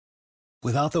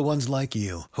Without the ones like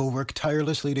you, who work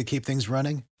tirelessly to keep things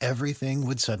running, everything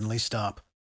would suddenly stop.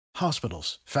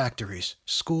 Hospitals, factories,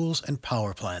 schools, and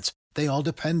power plants, they all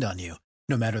depend on you.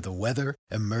 No matter the weather,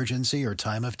 emergency, or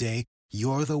time of day,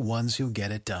 you're the ones who get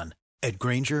it done. At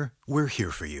Grainger, we're here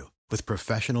for you with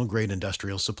professional-grade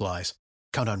industrial supplies.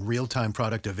 Count on real-time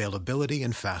product availability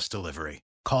and fast delivery.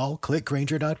 Call,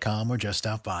 clickgrainger.com, or just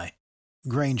stop by.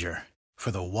 Grainger, for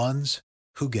the ones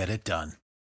who get it done.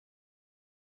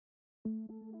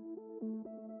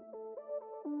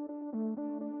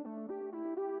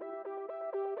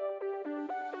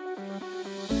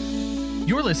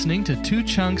 You're listening to Two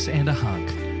Chunks and a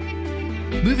Hunk.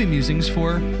 Movie musings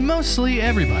for mostly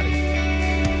everybody.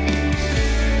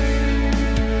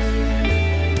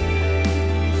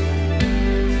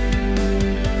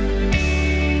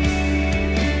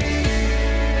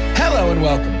 Hello and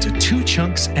welcome to Two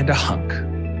Chunks and a Hunk.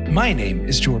 My name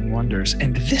is Jordan Wonders,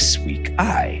 and this week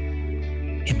I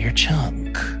am your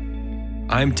chunk.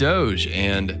 I'm Doge,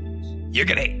 and you're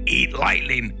gonna eat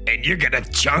lightning and you're gonna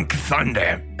chunk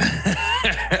thunder.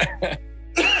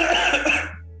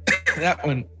 That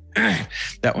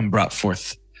one brought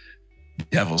forth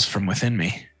devils from within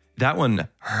me. That one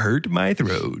hurt my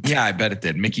throat. Yeah, I bet it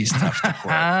did. Mickey's tough to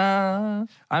quote.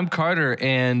 I'm Carter,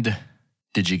 and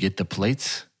did you get the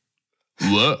plates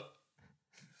What?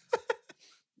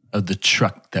 of the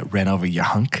truck that ran over your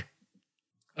hunk?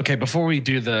 Okay, before we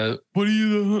do the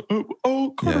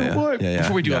Carter, what?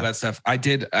 Before we do all that stuff,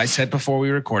 I said before we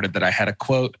recorded that I had a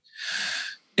quote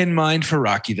in mind for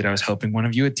Rocky that I was hoping one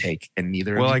of you would take, and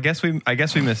neither Well, of you. I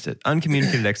guess we missed it.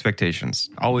 Uncommunicated expectations.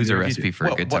 Always a recipe for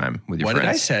a good time with your What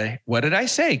friends. What did I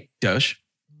say, Doge?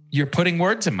 You're putting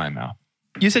words in my mouth.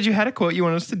 You said you had a quote you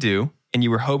wanted us to do, and you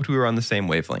were hoped we were on the same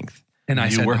wavelength. And I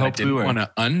You said were that I hoped we didn't were. want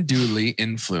to unduly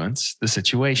influence the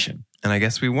situation. And I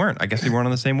guess we weren't. I guess we weren't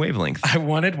on the same wavelength. I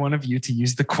wanted one of you to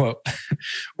use the quote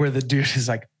where the dude is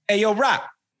like, "Hey, yo, Rock,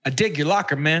 I dig your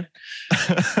locker, man."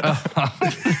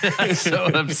 That's so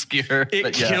obscure. It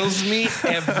but yeah. kills me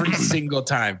every single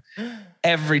time.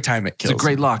 Every time it kills It's a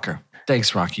great me. locker.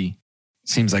 Thanks, Rocky.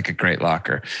 Seems like a great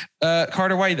locker.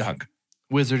 Carter, why you the hunk?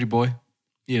 Wizardy boy.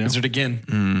 You know, Is it again?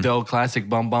 the old classic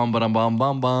bum bum ba bum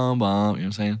bum bum bum. You know what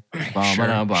I'm saying? Bum Sure,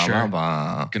 ba bum sure. bum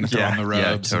bum. Gonna throw on the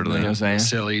robes, totally. and You know what I'm the saying?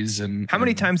 sillies, and How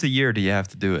many times a year do you have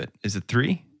to do it? Is it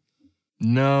 3?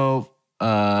 No.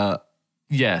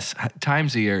 Yes.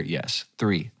 Times a year. Yes.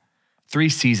 3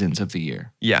 seasons of the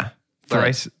year. Yeah.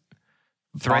 But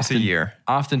Thrice often- a year.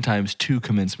 Oftentimes 2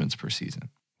 commencements per season.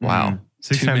 Wow. Mhm.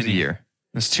 6 Too times many. a year.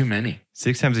 That's too many.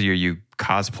 6 times a year you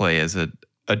cosplay as an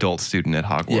adult student at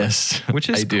Hogwarts. Yes, Which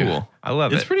is I do. cool. I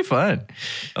love It's it. pretty fun.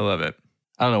 I love it.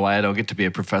 I don't know why I don't get to be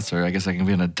a professor. I guess I can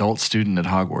be an adult student at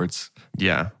Hogwarts.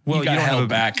 Yeah. Well, you got don't have held a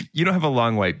back. You don't have a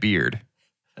long white beard.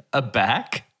 A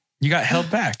back? You got held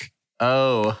back.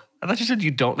 Oh, I thought you said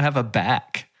you don't have a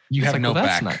back. You It's have no well,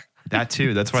 that's back. That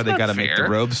too. That's why That's they not got to make the fair.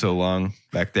 robe so long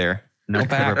back there. No To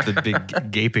cover back. up the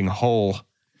big gaping hole.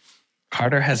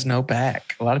 Carter has no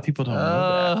back. A lot of people don't know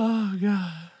Oh,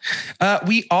 God. that.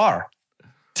 We are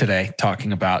today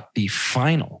talking about the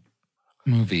final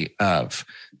movie of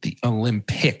the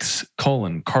Olympics,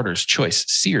 Carter's Choice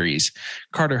series.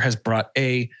 Carter has brought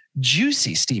a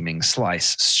juicy steaming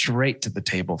slice straight to the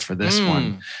table for this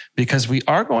one, because we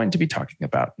are going to be talking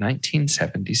about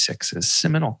 1976's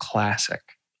seminal classic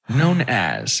known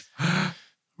as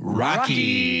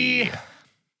Rocky.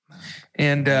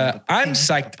 And I'm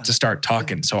psyched to start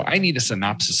talking, so I need a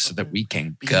synopsis so that we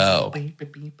can go.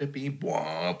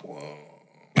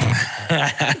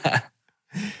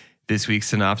 This week's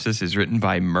synopsis is written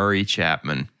by Murray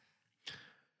Chapman.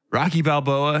 Rocky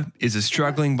Balboa is a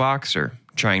struggling boxer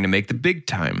trying to make the big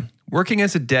time, working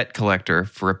as a debt collector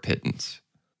for a pittance.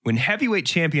 When heavyweight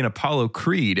champion Apollo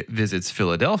Creed visits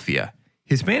Philadelphia,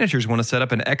 his managers want to set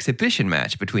up an exhibition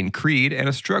match between Creed and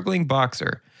a struggling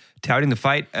boxer, touting the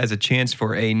fight as a chance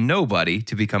for a nobody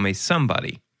to become a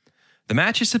somebody. The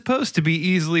match is supposed to be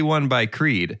easily won by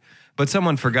Creed, but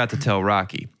someone forgot to tell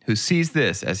Rocky, who sees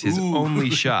this as his only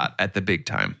shot at the big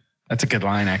time. That's a good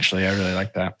line, actually. I really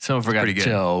like that. Someone forgot to pretty good.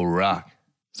 tell Rock.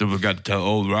 Someone forgot to tell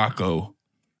old Rocco.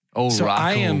 Old So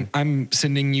Rocco. I'm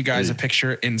sending you guys a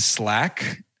picture in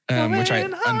Slack, which I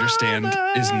understand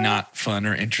is not fun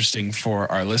or interesting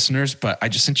for our listeners, but I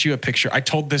just sent you a picture. I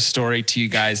told this story to you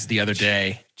guys the other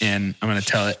day, and I'm going to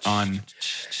tell it on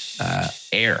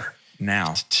air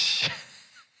now.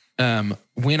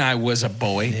 When I was a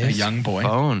boy, a young boy.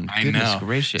 Phone. I Goodness know.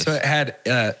 gracious. So it had.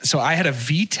 So I had a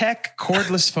VTech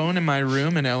cordless phone in my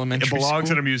room in elementary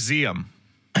school. a museum.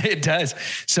 It does.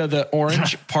 So the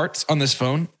orange parts on this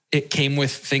phone it came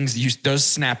with things. Those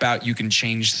snap out. You can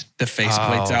change the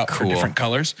faceplates out for different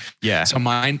colors. Yeah. So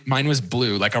mine was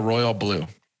blue, like a royal blue,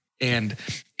 and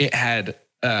it had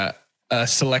a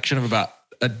selection of about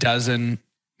a dozen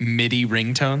MIDI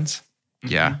ringtones.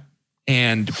 Yeah.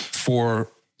 And for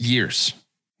years,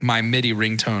 my MIDI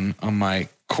ringtone on my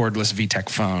cordless VTech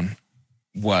phone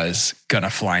was Gonna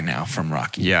Fly Now from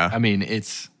Rocky. Yeah. I mean,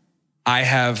 it's I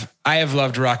have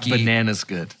loved Rocky bananas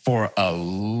good. for a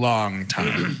long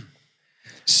time.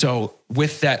 So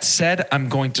with that said, I'm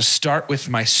going to start with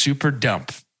my super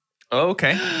dump,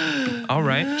 Okay. All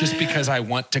right. just because I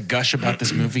want to gush about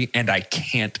this movie and I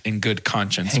can't in good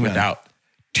conscience Hang on. without.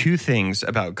 Two things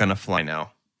about Gonna Fly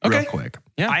Now. Real Okay. quick.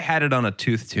 Yeah. I had it on a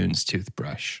Tooth Tunes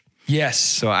toothbrush. Yes.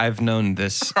 So I've known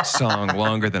this song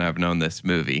longer than I've known this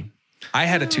movie. I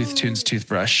had a Tooth Tunes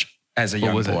toothbrush as a What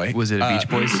young was boy. it? Was it a Beach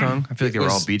Boys song? I feel like they were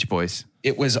all was- Beach Boys.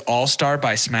 It was All Star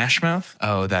by Smash Mouth.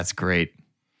 Oh, that's great.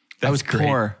 I was great.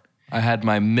 poor. I had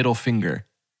my middle finger.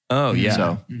 Oh, yeah.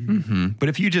 So, But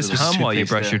if you just Little hum while you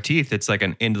toothpaste brush there. your teeth, it's like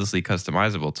an endlessly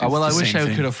customizable tooth. well, I the wish same I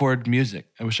thing. could afford music.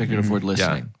 I wish I could afford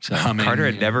listening. So, Humming. Carter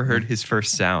had never heard his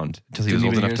first sound until he was Didn't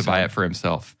old even enough hear to buy sound. it for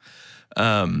himself.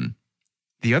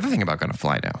 The other thing about Gonna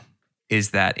Fly Now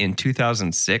is that in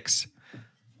 2006,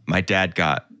 my dad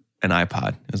got an iPod.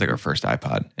 It was like our first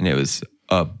iPod, and it was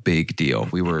a big deal.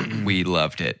 We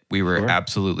loved it. We were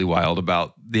absolutely wild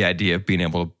about the idea of being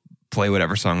able to play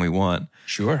whatever song we want.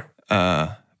 Sure.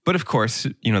 But of course,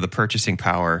 you know, the purchasing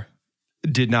power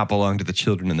did not belong to the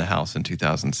children in the house in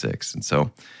 2006. And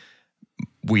so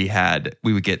we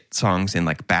would get songs in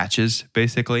like batches,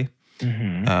 basically.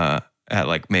 At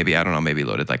like maybe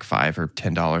loaded like $5 or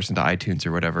 $10 into iTunes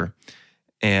or whatever.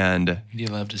 And you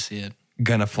love to see it.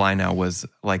 Gonna Fly Now was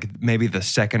like maybe the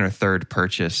second or third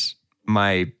purchase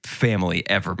my family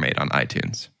ever made on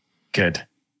iTunes, Good.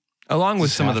 along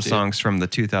with some of the Softy. songs from the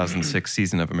 2006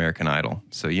 season of American Idol.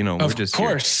 So, you know, we're Of just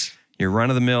course. your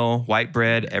run-of-the-mill, white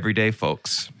bread, everyday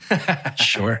folks.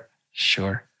 Sure.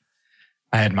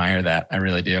 I admire that. I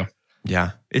really do.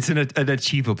 Yeah. It's an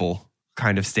achievable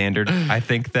kind of standard, I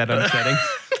think, that I'm setting.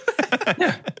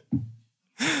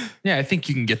 Yeah, I think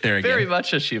you can get there again. Very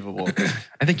much achievable.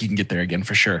 I think you can get there again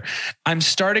for sure. I'm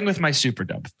starting with my super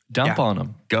dump, Dump Yeah. on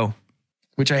them. Go.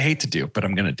 which I hate to do, but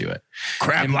I'm going to do it.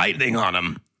 Crab lightning on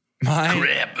them. My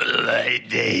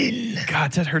lightning.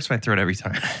 God, that hurts my throat every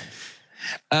time.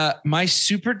 my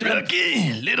super dump.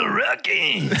 Little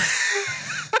Rocky.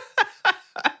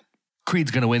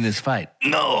 Creed's going to win this fight.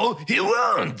 No, he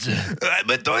won't. I'm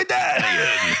a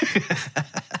toydarian.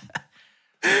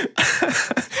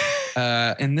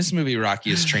 In this movie,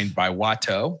 Rocky is trained by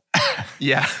Watto.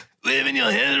 Yeah. Waving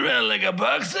your head around like a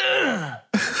boxer.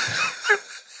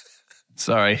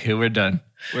 Sorry, we're done.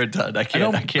 We're done. I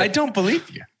don't believe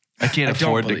you. I can't I don't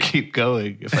afford to believe- keep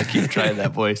going if I keep trying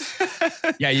that voice.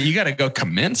 Yeah, you got to go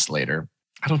commence later.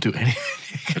 I don't do anything.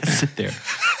 I gotta sit there.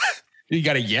 You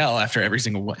got to yell after every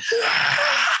single one.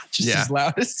 Just Yeah. as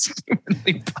loud as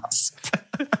humanly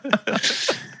possible.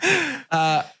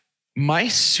 My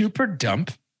super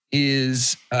dump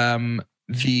is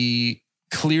the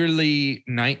clearly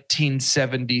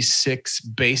 1976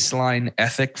 baseline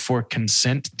ethic for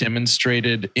consent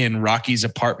demonstrated in Rocky's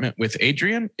apartment with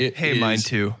Adrian. Hey, mine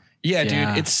too. Yeah,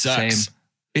 Yeah, dude, it sucks. same.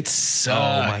 It sucks.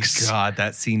 Oh my God,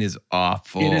 that scene is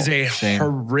awful. It is a Same.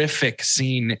 horrific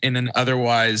scene in an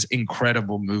otherwise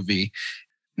incredible movie.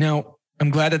 Now, I'm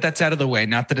glad that that's out of the way.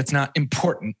 Not that it's not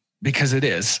important, because it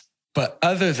is. But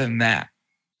other than that,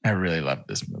 I really love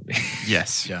this movie.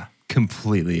 Yes. Yeah.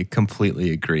 Completely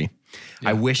agree.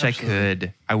 I wish I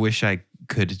could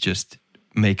just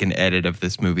make an edit of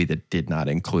this movie that did not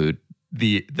include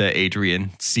the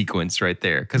Adrian sequence right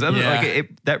there. Because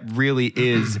that really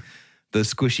is the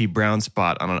squishy brown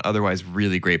spot on an otherwise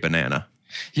really great banana.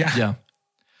 Yeah. Yeah.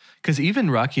 Because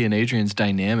even Rocky and Adrian's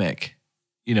dynamic,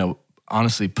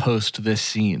 honestly, post this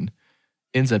scene,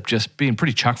 ends up just being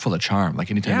pretty chock full of charm. Like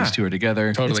anytime Yeah. these two are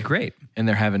together, Totally. It's great. and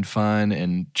they're having fun,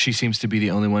 and she seems to be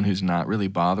the only one who's not really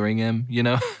bothering him,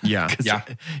 Yeah. 'Cause Yeah.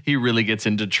 he really gets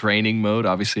into training mode,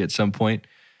 obviously, at some point.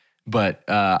 But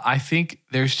I think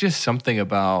there's just something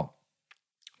about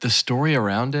the story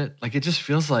around it. Like, it just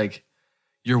feels like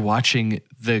you're watching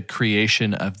the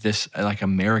creation of this like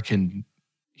American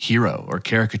hero or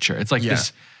caricature. It's like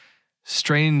this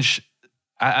strange.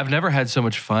 I've never had so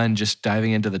much fun just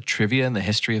diving into the trivia and the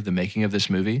history of the making of this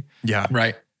movie. Yeah.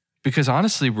 Right. Because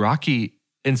honestly, Rocky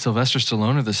and Sylvester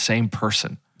Stallone are the same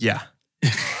person. Yeah.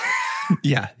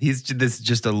 Yeah. This is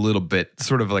just a little bit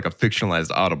sort of like a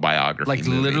fictionalized autobiography. Like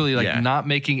movie. literally, like Yeah. not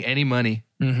making any money.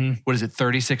 Mm-hmm. What is it?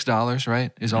 $36,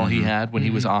 right? Is all he had when he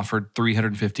was offered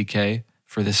 $350K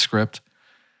for this script.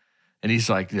 And he's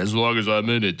like, as long as I'm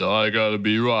in it, I gotta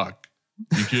be Rock.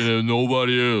 You can't have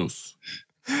nobody else.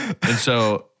 And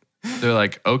so they're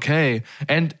like, okay.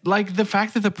 And like the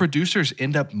fact that the producers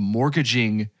end up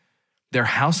mortgaging their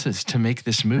houses to make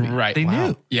this movie. Right. They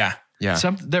knew. Yeah. Yeah.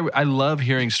 I love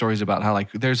hearing stories about how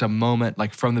like there's a moment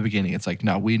like from the beginning. It's like,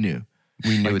 no, we knew.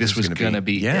 We knew Like, this was going to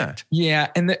be Yeah. it. Yeah.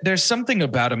 And there's something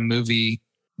about a movie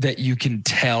that you can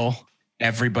tell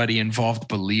everybody involved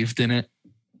believed in it.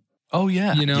 Oh,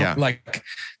 yeah. You know, Yeah. like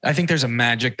I think there's a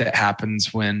magic that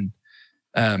happens when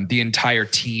the entire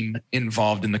team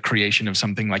involved in the creation of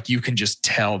something, like you can just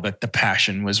tell that the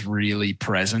passion was really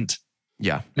present.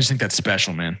 Yeah. I just think that's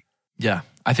special, man. Yeah.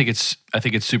 I think it's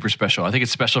super special. I think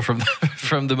it's special from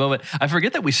from the moment. I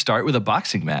forget that we start with a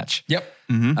boxing match. Yep.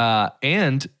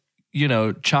 And, you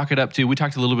know, chalk it up to, we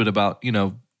talked a little bit about, you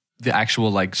know, the actual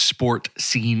like sport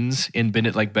scenes in Bend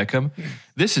It Like Beckham.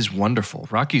 This is wonderful.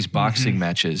 Rocky's boxing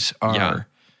matches are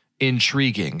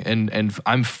intriguing and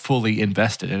I'm fully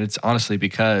invested. And it's honestly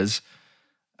because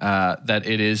that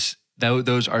it is,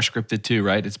 those are scripted too,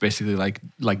 right? It's basically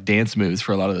like dance moves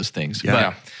for a lot of those things.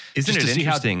 Yeah. But Isn't just it to see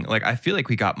how- interesting? Like, I feel like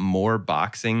we got more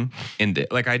boxing in the,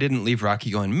 like, I didn't leave Rocky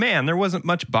going, man, there wasn't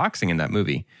much boxing in that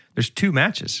movie. There's 2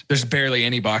 matches. There's barely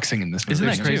any boxing in this movie. Isn't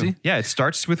that There's crazy? 2. Yeah, it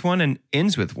starts with one and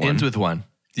ends with one. Ends with one.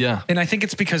 Yeah. And I think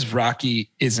it's because Rocky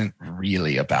isn't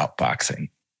really about boxing.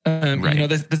 Right. You know,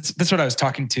 that's what I was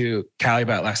talking to Callie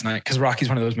about last night, because Rocky's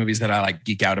one of those movies that I like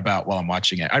geek out about while I'm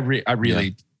watching it. I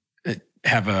really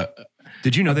have a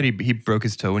Did you know that he broke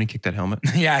his toe when he kicked that helmet?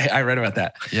 yeah. I read about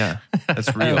that. Yeah,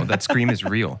 that's real. That scream is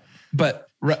real. But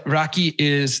Rocky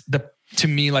is to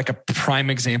me like a prime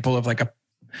example of like a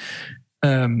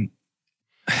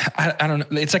I don't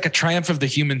know. It's like a triumph of the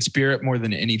human spirit more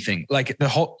than anything. Like the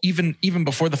whole, even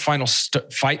before the final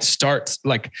fight starts,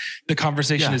 like the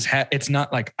conversation is, it's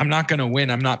not like, I'm not going to win.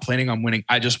 I'm not planning on winning.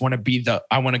 I just want to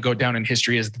I want to go down in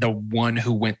history as the one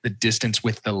who went the distance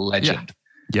with the legend.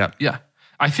 Yep. Yeah.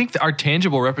 I think that our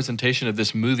tangible representation of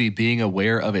this movie being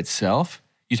aware of itself,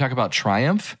 you talk about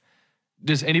triumph.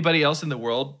 Does anybody else in the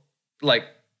world, like,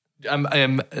 I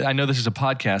know this is a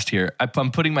podcast here. I'm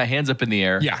putting my hands up in the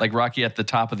air, like Rocky at the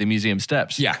top of the museum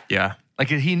steps. Yeah. Yeah. Like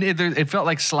it felt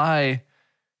like Sly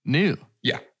knew.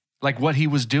 Yeah. Like what he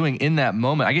was doing in that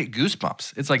moment. I get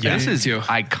goosebumps. It's like, this is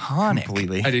iconic.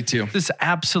 Completely. I do too. This is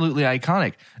absolutely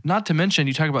iconic. Not to mention,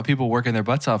 you talk about people working their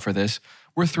butts off for this.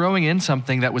 We're throwing in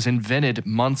something that was invented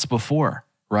months before,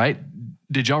 right?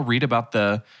 Did y'all read about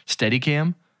the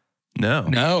Steadicam?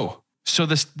 No. So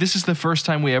this is the first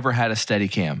time we ever had a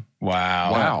Steadicam.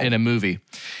 Wow. In a movie.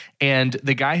 And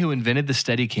the guy who invented the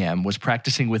Steadicam was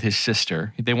practicing with his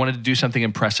sister. They wanted to do something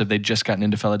impressive. They'd just gotten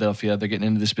into Philadelphia. They're getting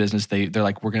into this business. They're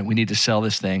like, we need to sell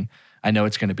this thing. I know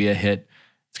it's going to be a hit.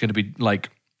 It's going to be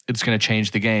like, it's going to change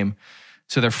the game.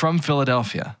 So they're from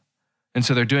Philadelphia. And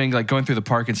so they're going through the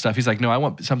park and stuff. He's like, no, I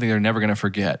want something they're never going to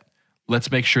forget.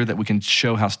 Let's make sure that we can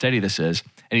show how steady this is.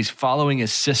 And he's following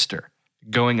his sister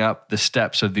going up the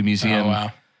steps of the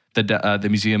museum, the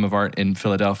Museum of Art in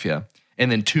Philadelphia.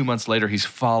 And then 2 months later, he's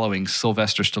following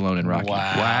Sylvester Stallone and Rocky.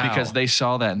 Wow. Because they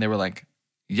saw that and they were like,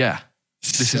 yeah,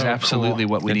 this is So absolutely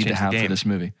cool. what we Gonna need to change the have for game. this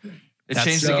movie. It That's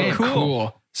changed so the game.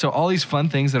 cool. So all these fun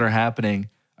things that are happening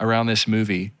around this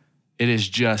movie, it is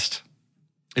just,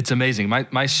 it's amazing.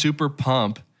 My super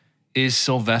pump is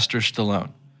Sylvester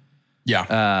Stallone.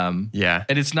 Yeah. Yeah.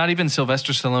 And it's not even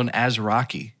Sylvester Stallone as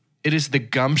Rocky. It is the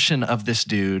gumption of this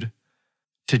dude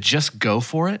to just go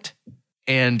for it.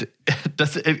 And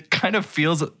it kind of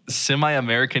feels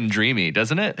semi-American dreamy,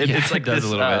 doesn't it? It's like it does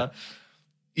this, a little bit.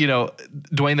 You know,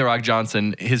 Dwayne The Rock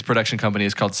Johnson, his production company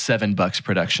is called $7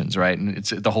 Productions, right? And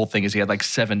the whole thing is he had like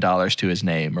 $7 to his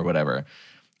name or whatever.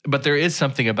 But there is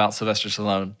something about Sylvester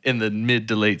Stallone in the mid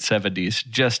to late 70s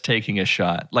just taking a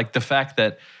shot. Like the fact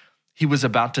that he was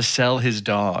about to sell his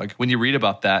dog. When you read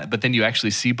about that, but then you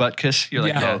actually see Butkus, you're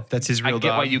like, Yeah. oh, That's his real I get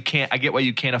dog. I get why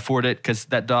you can't afford it because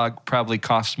that dog probably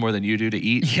costs more than you do to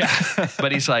eat. Yeah.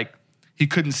 But he's like, he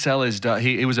couldn't sell his dog.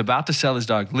 He was about to sell his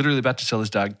dog, literally about to sell his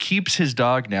dog, keeps his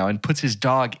dog now and puts his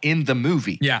dog in the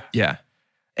movie. Yeah. Yeah.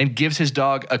 And gives his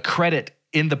dog a credit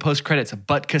in the post credits,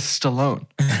 Butkus Stallone,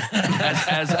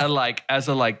 as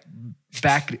a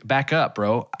back up,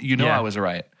 bro. You know Yeah. I was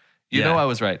right. You Yeah. know I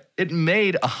was right. It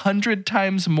made 100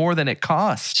 times more than it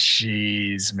cost.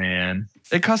 Jeez, man.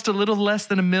 It cost a little less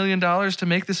than $1 million to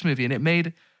make this movie, and it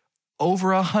made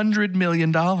over $100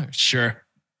 million. Sure.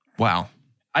 Wow.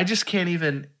 I just can't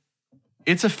even.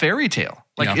 It's a fairy tale.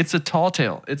 Yeah. It's a tall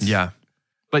tale.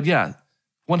 But yeah,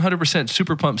 100%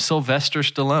 super pumped Sylvester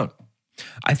Stallone.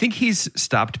 I think he's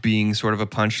stopped being sort of a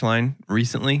punchline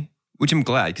recently. which I'm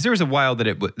glad, because there was a while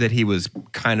that he was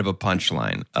kind of a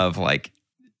punchline of like,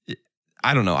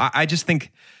 I don't know. I just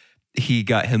think he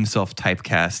got himself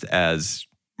typecast as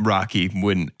Rocky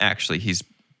when actually he's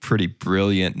pretty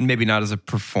brilliant. Maybe not as a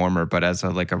performer, but as a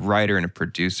writer and a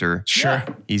producer. Sure.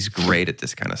 He's great at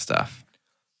this kind of stuff.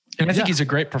 And I think he's a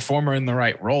great performer in the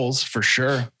right roles for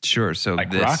sure. Sure. So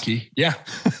Like Rocky. Yeah.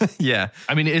 Yeah.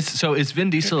 I mean, is Vin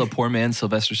Diesel a poor man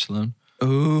Sylvester Stallone?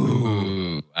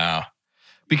 Ooh. Wow.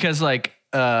 Because like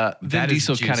Vin That is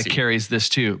Diesel kind of juicy. carries this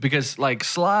too. Because like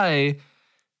Sly,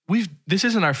 this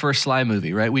isn't our first Sly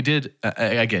movie, right? We did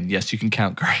again. Yes, you can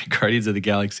count Guardians of the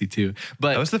Galaxy too.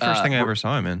 But That was the first thing I ever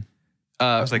saw him in.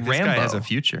 I was like, this Rambo. guy has a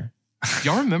future.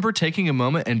 Y'all remember taking a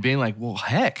moment and being like, well,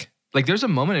 heck. Like there's a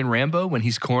moment in Rambo when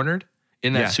he's cornered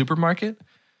in that Yeah. supermarket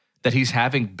that he's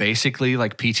having basically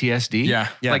like PTSD. Yeah.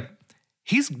 Yeah. Like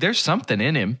there's something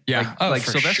in him. Yeah. Like, Oh, like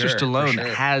for Sylvester sure, for Stallone sure.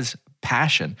 has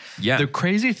passion. Yeah. The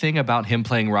crazy thing about him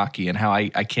playing Rocky and how I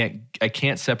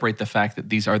can't separate the fact that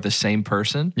these are the same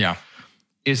person Yeah.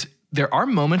 is there are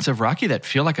moments of Rocky that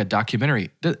feel like a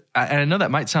documentary. And I know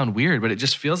that might sound weird, but it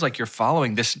just feels like you're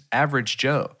following this average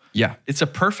Joe. Yeah. It's a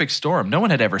perfect storm. No one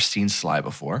had ever seen Sly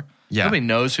before. Yeah. Nobody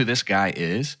knows who this guy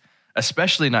is,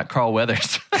 especially not Carl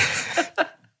Weathers,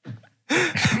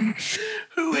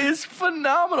 who is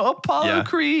phenomenal. Apollo Yeah.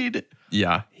 Creed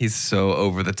Yeah. He's so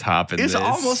over the top in is this.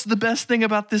 almost the best thing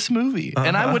about this movie.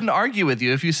 And I wouldn't argue with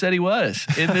you if you said he was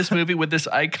in this movie with this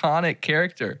iconic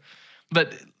character.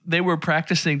 But they were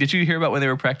practicing. Did you hear about when they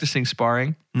were practicing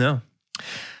sparring? No.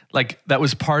 Like that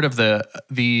was part of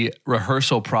the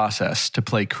rehearsal process to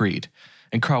play Creed.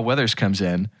 And Carl Weathers comes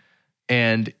in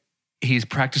and he's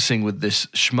practicing with this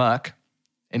schmuck.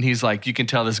 And he's like, you can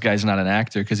tell this guy's not an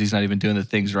actor because he's not even doing the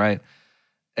things right.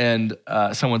 And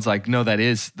someone's like, no,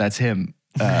 that's him.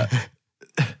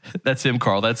 That's him,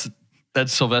 Carl. That's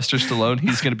Sylvester Stallone.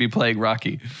 He's going to be playing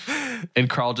Rocky. And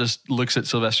Carl just looks at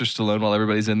Sylvester Stallone while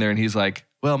everybody's in there and he's like,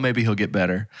 well, maybe he'll get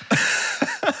better.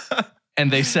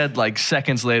 And they said like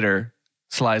seconds later,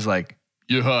 Sly's like,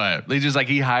 you hired.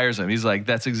 He hires him. He's like,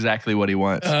 that's exactly what he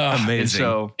wants. Amazing. And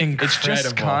so it's just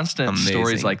Incredible. constant Amazing.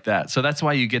 stories like that. So that's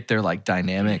why you get their like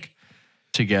dynamic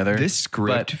together. This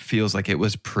script But- feels like it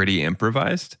was pretty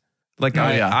improvised. Like Oh,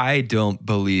 yeah. I don't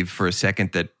believe for a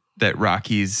second that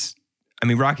Rocky's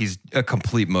a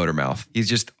complete motor mouth. He's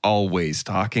just always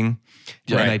talking.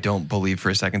 Yeah. And I don't believe for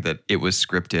a second that it was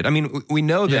scripted. I mean, we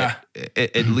know that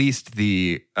at least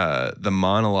the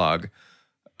monologue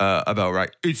about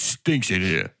Rocky, it stinks in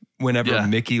here. Whenever Yeah.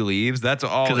 Mickey leaves, that's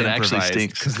all 'Cause it actually improvised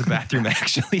stinks. because the bathroom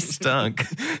actually stunk.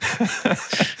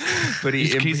 But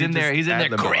He's in there. He's in there.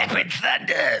 Grabbing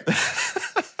thunder.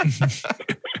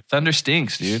 Thunder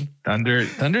stinks, dude.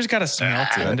 Thunder's got a smell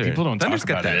to it. People don't Thunder's talk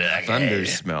got about that it. thunder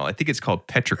smell. I think it's called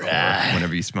petrichor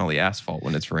whenever you smell the asphalt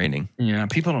when it's raining. Yeah,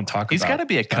 people don't talk He's about got to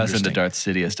be a cousin to Thunder Darth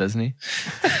Sidious, doesn't he?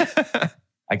 stink.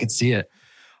 I could see it.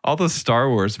 All those Star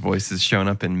Wars voices showing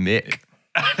up in Mick.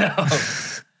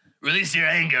 Release your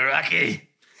anger, Rocky.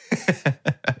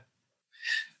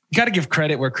 Got to give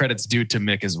credit where credit's due to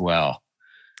Mick as well.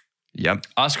 Yep.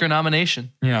 Oscar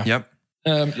nomination. Yeah. Yep.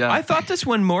 Yeah. I thought this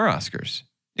won more Oscars.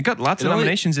 It got lots of It only-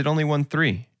 nominations. It only won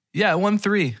 3. Yeah, it won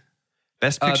 3.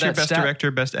 Best picture, that best stat-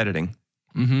 director, best editing.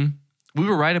 Mm-hmm. We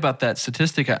were right about that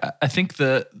statistic. I think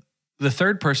the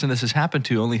third person this has happened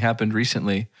to only happened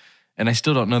recently, and I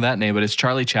still don't know that name, but it's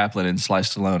Charlie Chaplin and Sly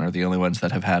Stallone are the only ones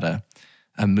that have had a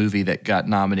movie that got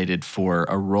nominated for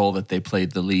a role that they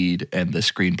played the lead and the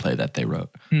screenplay that they wrote.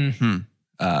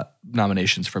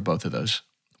 Nominations for both of those,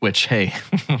 which, hey,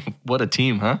 what a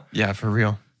team, huh? Yeah, for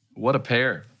real. What a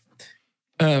pair.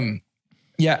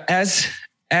 Yeah,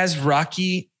 as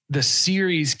Rocky, the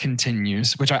series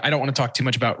continues, which I don't want to talk too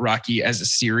much about Rocky as a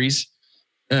series,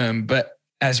 but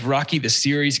as Rocky, the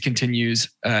series continues,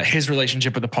 his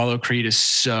relationship with Apollo Creed is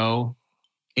so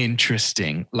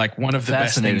interesting. Like one of the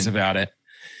best Fascinating. things about it.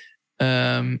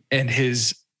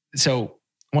 So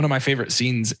one of my favorite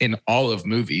scenes in all of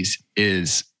movies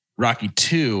is Rocky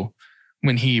 2,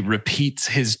 when he repeats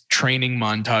his training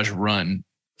montage run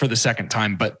for the second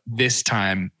time, but this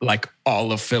time, like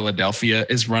all of Philadelphia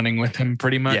is running with him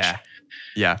pretty much. Yeah.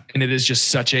 Yeah. And it is just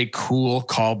such a cool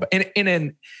call.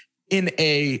 In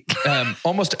a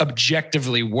almost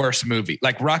objectively worse movie.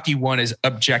 Like Rocky 1 is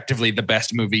objectively the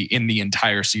best movie in the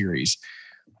entire series.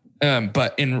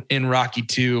 But in Rocky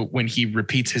 2, when he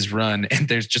repeats his run and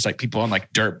there's just like people on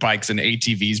like dirt bikes and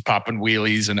ATVs popping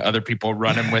wheelies and other people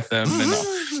running with them.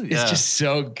 And it's just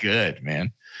so good,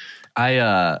 man.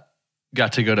 I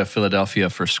got to go to Philadelphia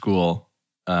for school.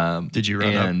 Did you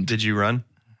run up? Did you run?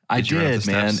 I Did you run up did,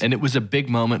 the man. steps? And it was a big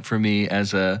moment for me I'm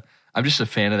just a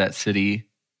fan of that city.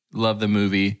 Love the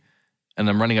movie. and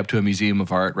I'm running up to a museum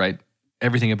of art, right?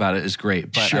 Everything about it is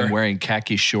great, but Sure. I'm wearing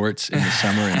khaki shorts in the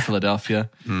summer in Philadelphia.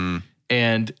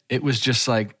 And it was just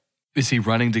like, is he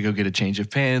running to go get a change of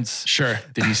pants? Sure.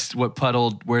 Did he, what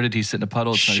puddled, where did he sit in a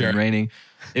puddle? It's not Sure. even raining.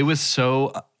 It was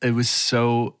so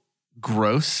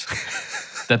gross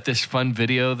that this fun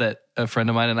video that a friend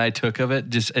of mine and I took of it,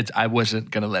 I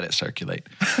wasn't going to let it circulate.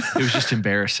 It was just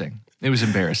embarrassing. It was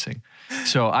embarrassing.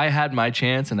 So I had my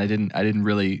chance and I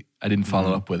didn't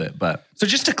follow up with it, but So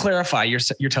just to clarify, you're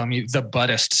telling me the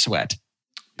buttist sweat.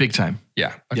 big time.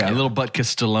 Yeah. Yeah, a little butt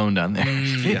kiss Stallone down there.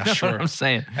 You yeah, know sure. what I'm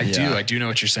saying? I do know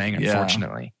what you're saying, Yeah.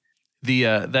 unfortunately.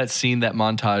 That scene, that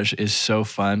montage is so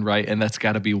fun, right? And that's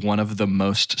got to be one of the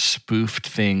most spoofed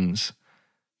things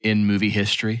in movie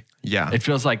history. Yeah. It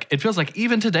feels like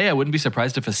even today, I wouldn't be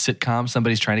surprised if a sitcom,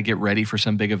 somebody's trying to get ready for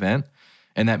some big event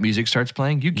and that music starts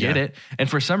playing. You get Yeah. it. And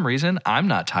for some reason, I'm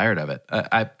not tired of it.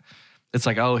 It's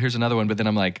like, oh, here's another one. But then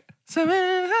I'm like,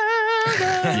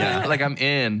 Yeah. like I'm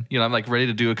in, I'm like ready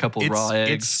to do a couple raw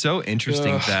eggs. It's so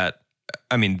interesting the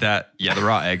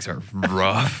raw eggs are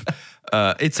rough.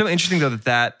 It's so interesting though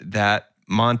that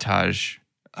montage,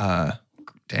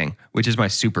 which is my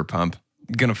super pump.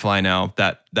 Gonna Fly Now.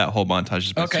 That whole montage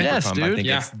is my Okay. super Yes, pump. I dude. think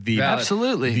Yeah. it's the Valid.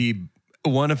 Absolutely.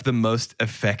 one of the most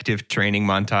effective training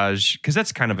montage, because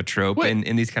that's kind of a trope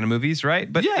in these kind of movies,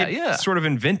 right? But it sort of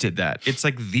invented that. It's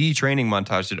like the training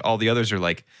montage that all the others are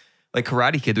like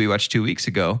Karate Kid that we watched 2 weeks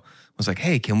ago was like,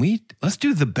 hey, let's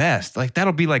do the best. Like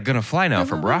that'll be like Gonna Fly Now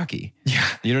from Rocky. Yeah.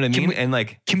 You know what I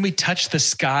mean? Can we touch the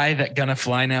sky that Gonna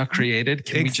Fly Now created?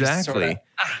 Can Exactly. we just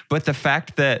But the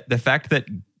fact that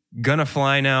Gonna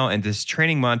Fly Now and this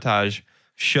training montage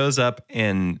shows up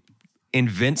and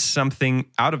invents something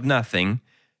out of nothing,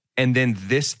 and then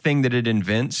this thing that it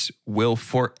invents will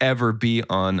forever be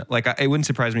on. Like, it wouldn't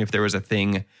surprise me if there was a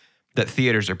thing that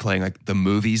theaters are playing, like the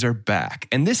movies are back,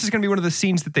 and this is going to be one of the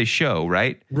scenes that they show,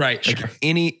 right? Right. Like Sure.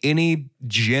 any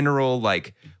general,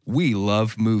 like, we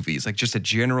love movies, like just a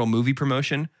general movie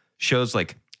promotion shows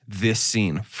like this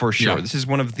scene for sure. Yeah. This is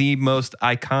one of the most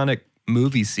iconic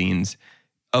movie scenes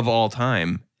of all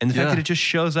time. And the fact Yeah. that it just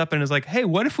shows up and is like, hey,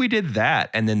 what if we did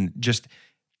that? And then just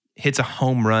hits a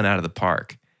home run out of the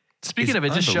park. Speaking is of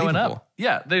it just showing unbelievable. up.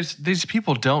 Yeah, these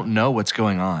people don't know what's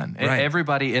going on. Right.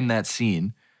 Everybody in that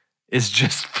scene is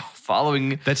just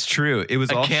following That's true. It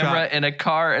was a all camera shot, and a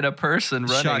car and a person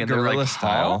running. shot and they're guerrilla like,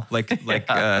 style. "Huh?"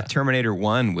 Like Terminator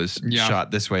 1 was Yeah.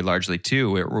 shot this way largely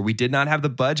too, where we did not have the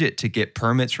budget to get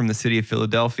permits from the city of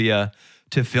Philadelphia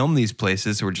to film these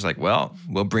places. So we're just like, well,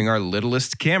 we'll bring our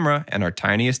littlest camera and our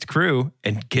tiniest crew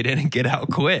and get in and get out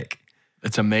quick.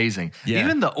 It's amazing. Yeah.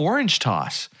 Even the orange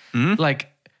toss.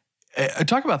 Like,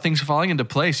 talk about things falling into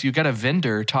place. You got a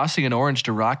vendor tossing an orange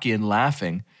to Rocky and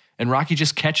laughing, and Rocky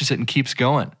just catches it and keeps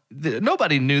going.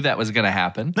 Nobody knew that was going to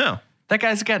happen. No. That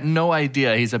guy's got no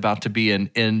idea he's about to be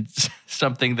in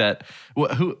something that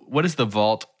what is the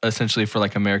vault essentially for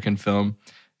like American film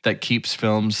that keeps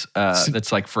films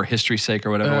that's like for history's sake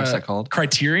or whatever. What's that called?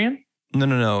 Criterion?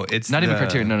 No. It's Not even the-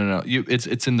 Criterion. No.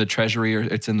 It's in the Treasury or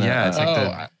it's in the. Yeah, it's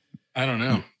like I don't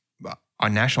know.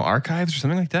 on National Archives or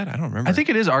something like that. I don't remember. I think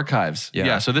it is archives. Yeah.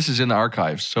 Yeah. So this is in the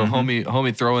archives. So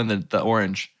homie throw in the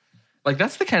orange. Like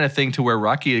that's the kind of thing to where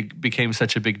Rocky became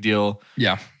such a big deal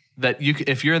Yeah. that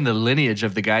if you're in the lineage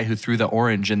of the guy who threw the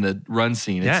orange in the run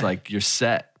scene, Yeah. it's like you're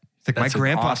set. It's like That's my an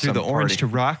grandpa threw awesome the orange party. to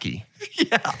Rocky.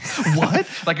 Yeah. What?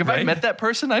 Like if I Right? met that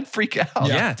person, I'd freak out.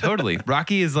 Yeah, totally.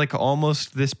 Rocky is like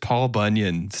almost this Paul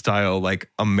Bunyan style,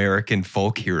 like American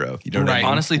folk hero. You know what I Right.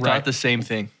 mean? Honestly, Right. thought the same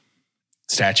thing.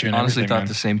 Statue and Honestly, everything. thought man.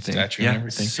 the same thing. Statue Yeah, and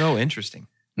everything. so interesting.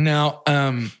 Now,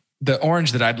 the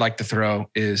orange that I'd like to throw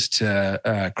is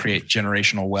to create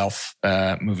generational wealth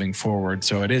moving forward.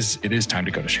 So it is time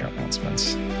to go to shout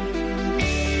announcements.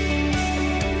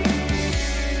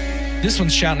 This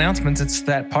one's shout announcements. It's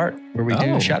that part where we do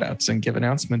Oh. shout outs and give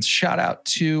announcements. Shout out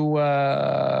to,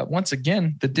 once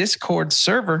again, the Discord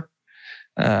server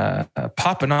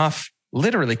popping off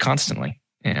literally constantly.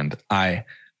 And I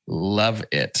love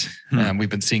it. We've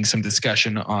been seeing some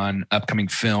discussion on upcoming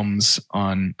films,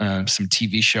 on some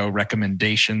TV show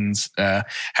recommendations. Had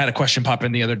a question pop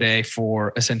in the other day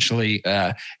for essentially,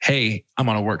 hey, I'm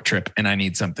on a work trip and I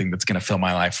need something that's going to fill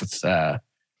my life with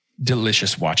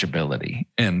delicious watchability,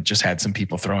 and just had some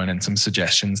people throwing in some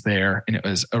suggestions there. And it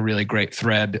was a really great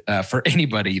thread for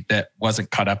anybody that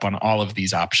wasn't caught up on all of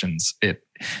these options. It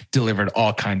delivered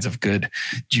all kinds of good,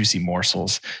 juicy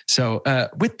morsels. So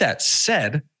with that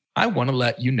said, I want to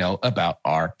let you know about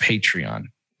our Patreon.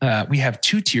 We have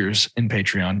 2 tiers in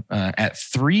Patreon at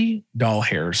 $3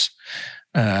 hairs.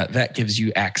 That gives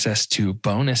you access to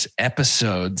bonus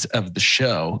episodes of the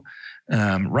show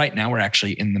Right now, we're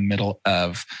actually in the middle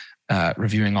of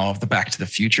reviewing all of the Back to the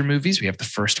Future movies. We have the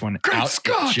first one Great out.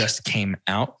 Scott! It just came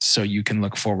out. So you can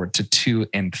look forward to 2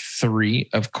 and 3,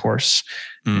 of course,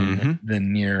 in the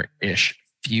near-ish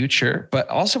future. But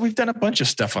also we've done a bunch of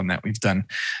stuff on that. We've done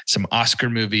some Oscar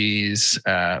movies.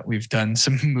 We've done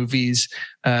some movies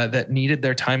that needed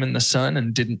their time in the sun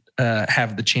and didn't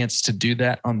have the chance to do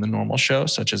that on the normal show,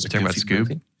 such as a Talking about Goofy Scoob?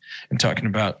 movie. I'm talking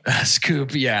about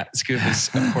Scoob. Yeah, Scoob is,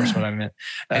 of course, what I meant.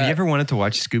 Have you ever wanted to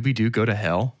watch Scooby-Doo go to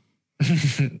hell?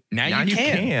 now you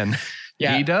can.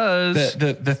 Yeah, He does.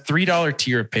 The $3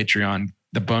 tier of Patreon,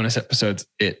 the bonus episodes,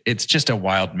 it's just a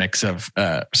wild mix of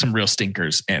some real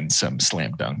stinkers and some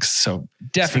slam dunks. So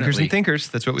definitely Stinkers and thinkers.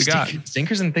 That's what we got.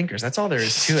 Stinkers and thinkers. That's all there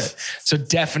is to it. So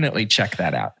definitely check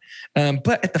that out.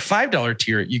 But at the $5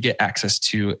 tier, you get access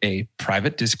to a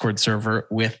private Discord server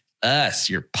with us,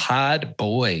 your pod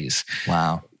boys.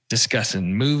 Wow.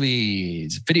 Discussing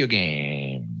movies, video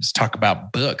games, talk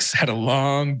about books. Had a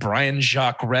long Brian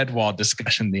Jacques Redwall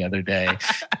discussion the other day.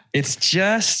 It's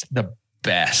just the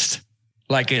best.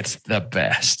 Like, it's the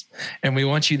best. And we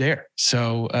want you there.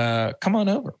 So come on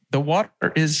over. The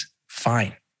water is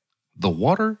fine. The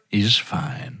water is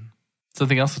fine.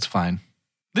 Something else that's fine.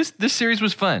 This series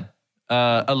was fun.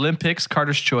 Olympics,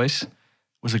 Carter's Choice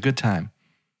was a good time.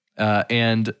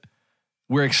 And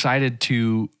we're excited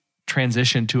to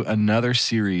transition to another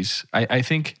series. I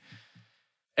think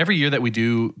every year that we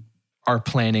do our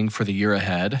planning for the year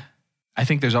ahead, I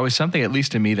think there's always something, at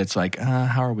least in me, that's like,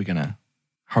 how are we gonna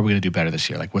do better this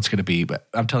year? Like, what's gonna be? But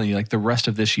I'm telling you, like, the rest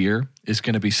of this year is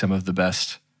gonna be some of the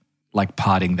best, like,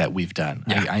 potting that we've done.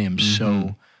 Yeah. I am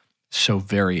so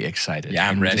very excited. Yeah,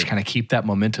 I'm and ready. Just kind of keep that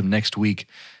momentum next week.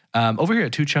 Over here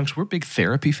at Two Chunks, we're big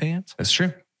therapy fans. That's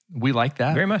true. We like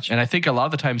that Very much. And I think a lot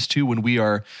of the times too, when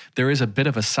there is a bit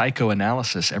of a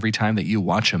psychoanalysis every time that you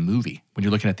watch a movie, when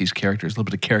you're looking at these characters, a little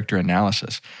bit of character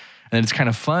analysis. And it's kind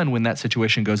of fun when that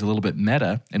situation goes a little bit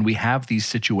meta and we have these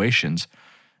situations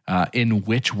in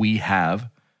which we have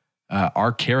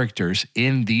our characters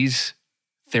in these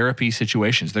therapy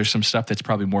situations. There's some stuff that's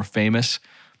probably more famous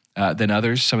than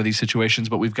others, some of these situations,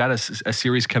 but we've got a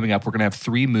series coming up. We're going to have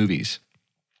 3 movies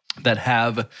that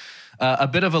have a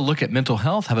bit of a look at mental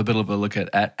health, have a bit of a look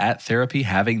at therapy,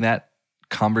 having that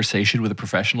conversation with a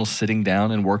professional, sitting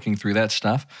down and working through that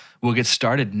stuff. We'll get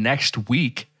started next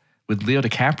week with Leo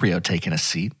DiCaprio taking a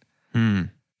seat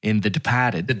in The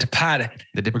Departed. The Departed.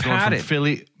 The We're going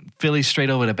from Philly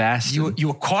straight over to Boston. You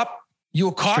a cop? You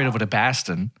a cop? Straight over to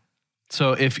Boston.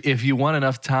 So if you want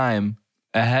enough time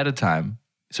ahead of time,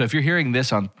 so if you're hearing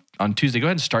this on Tuesday, go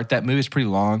ahead and start that movie. It's pretty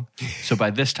long. So by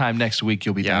this time next week,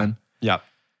 you'll be done. Yep.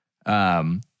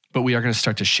 But we are going to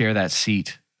start to share that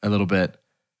seat a little bit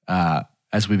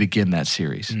as we begin that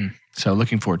series. So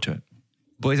looking forward to it.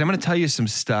 Boys, I'm going to tell you some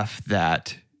stuff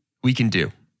that we can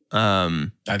do.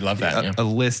 I'd love that. Yeah. A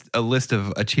list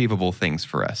of achievable things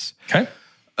for us. Okay.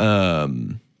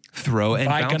 Throw and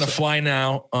Buy bounce. Gonna Fly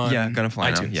Now on Gonna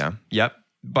Fly iTunes. Now. Yeah. Yep.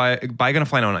 Buy Gonna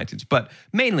Fly Now on iTunes. But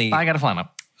mainly, I got to fly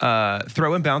up.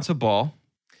 throw and bounce a ball,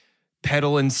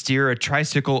 pedal and steer a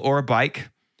tricycle or a bike,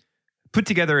 put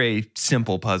together a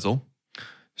simple puzzle,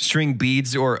 string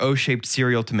beads or O-shaped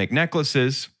cereal to make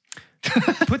necklaces,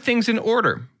 put things in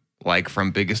order, like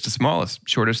from biggest to smallest,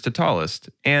 shortest to tallest,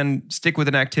 and stick with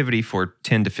an activity for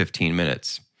 10 to 15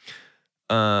 minutes.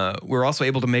 We're also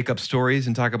able to make up stories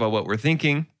and talk about what we're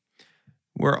thinking.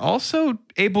 We're also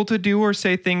able to do or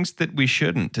say things that we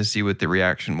shouldn't to see what the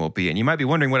reaction will be. And you might be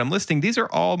wondering what I'm listing. These are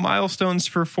all milestones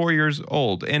for 4 years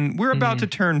old. And we're about to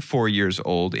turn 4 years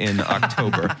old in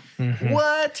October.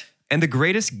 What? And the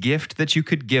greatest gift that you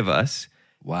could give us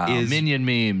Wow. is Minion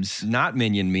memes. not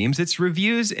Minion memes. It's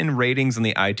reviews and ratings on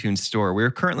the iTunes store.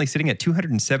 We're currently sitting at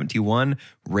 271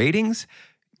 ratings.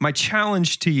 My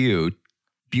challenge to you,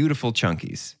 beautiful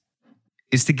chunkies,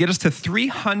 is to get us to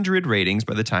 300 ratings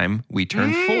by the time we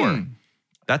turn 4.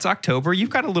 That's October. You've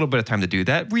got a little bit of time to do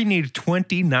that. We need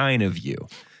 29 of you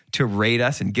to rate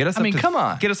us and get us come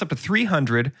on. Get us up to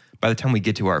 300 by the time we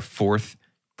get to our 4th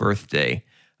birthday.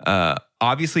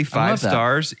 Obviously, 5 that.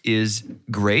 stars is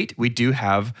great. We do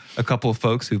have a couple of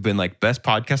folks who've been like, best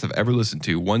podcast I've ever listened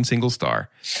to, 1 single star.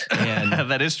 And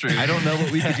That is true. I don't know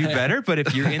what we could do better, but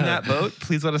if you're in that boat,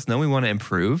 please let us know. We want to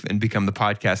improve and become the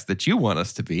podcast that you want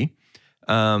us to be.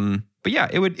 But yeah,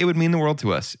 it would mean the world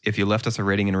to us if you left us a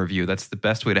rating and a review. That's the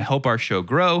best way to help our show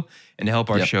grow and to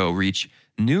help our show reach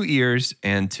new ears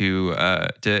and to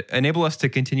enable us to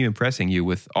continue impressing you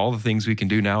with all the things we can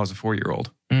do now as a 4-year-old.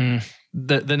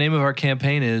 The name of our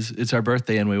campaign is "It's Our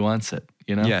Birthday and We Wants It."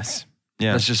 You know. Yes.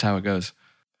 Yeah. That's just how it goes.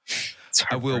 It's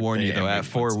I our will warn you birthday though, and at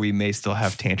 4, want- we may still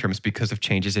have tantrums because of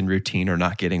changes in routine or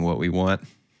not getting what we want.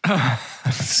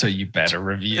 So you better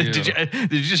review.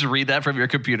 Did you just read that from your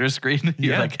computer screen?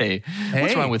 You're Yeah. like, hey,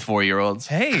 what's Hey. wrong with 4-year-olds?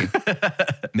 Hey,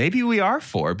 maybe we are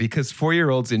 4 because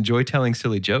 4-year-olds enjoy telling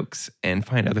silly jokes and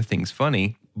find other things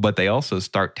funny, but they also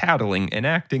start tattling and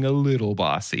acting a little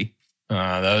bossy.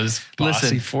 Those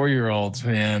bossy 4-year-olds,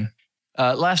 man.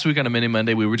 Last week on a Mini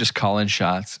Monday, we were just calling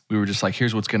shots. We were just like,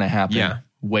 here's what's going to happen Yeah.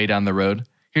 way down the road.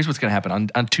 Here's what's going to happen.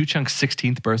 On Two Chunk's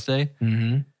 16th birthday,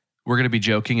 Mm-hmm. we're going to be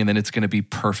joking, and then it's going to be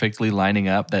perfectly lining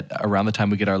up that around the time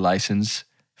we get our license,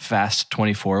 Fast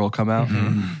 24 will come out.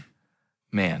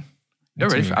 Man,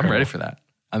 That's I'm incredible. ready for that.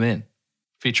 I'm in.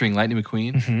 Featuring Lightning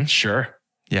McQueen. Mm-hmm. Sure.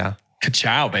 Yeah.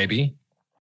 Ka-chow, baby.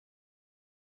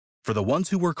 For the ones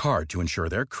who work hard to ensure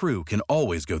their crew can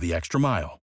always go the extra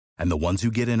mile, and the ones who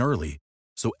get in early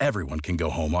so everyone can go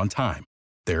home on time,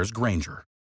 there's Grainger,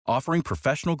 offering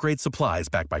professional-grade supplies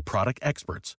backed by product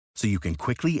experts so you can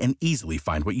quickly and easily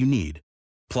find what you need.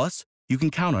 Plus, you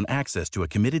can count on access to a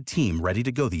committed team ready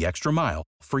to go the extra mile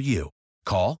for you.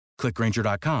 Call, click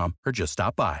Grainger.com, or just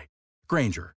stop by.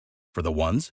 Grainger, for the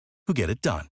ones who get it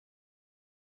done.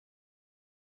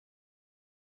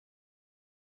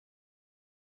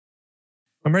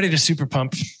 I'm ready to super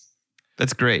pump.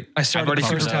 That's great. I started I've already the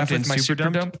first super half dumped with my and super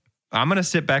dump. I'm going to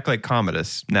sit back like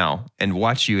Commodus now and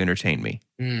watch you entertain me.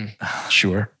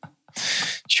 Sure.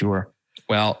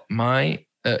 Well,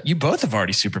 you both have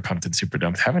already super pumped and super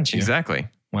dumped, haven't you? Exactly.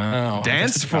 Wow. I guess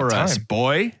Dance it's for about us, time.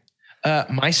 boy.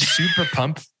 My super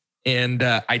pump, and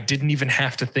I didn't even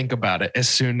have to think about it. As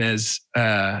soon as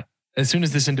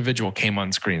this individual came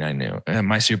on screen, I knew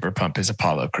my super pump is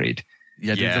Apollo Creed.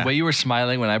 Yeah, dude, Yeah. the way you were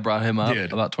smiling when I brought him up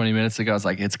Dude. about 20 minutes ago, I was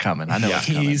like, it's coming. I know it's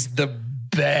coming. He's the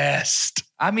best.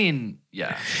 I mean,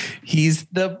 yeah. He's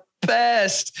the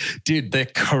best. Dude, the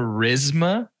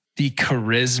charisma,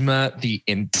 the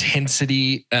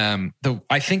intensity.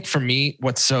 I think for me,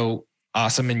 what's so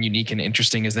awesome and unique and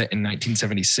interesting is that in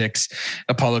 1976,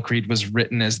 Apollo Creed was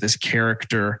written as this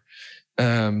character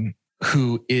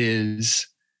who is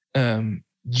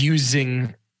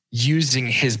using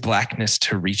his blackness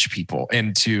to reach people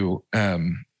and to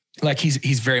like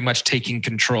he's very much taking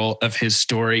control of his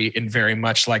story and very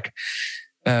much like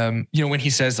when he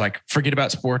says like forget about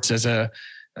sports as a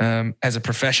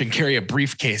profession, carry a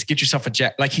briefcase, get yourself a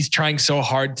jacket. Like he's trying so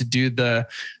hard to do the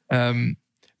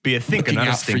Be a thinker, looking not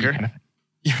a out for you stinker. kind of-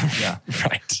 yeah,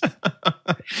 right.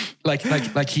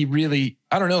 like he really,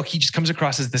 I don't know. He just comes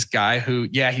across as this guy who,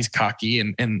 yeah, he's cocky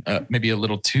and maybe a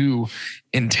little too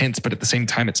intense, but at the same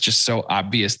time, it's just so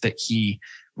obvious that he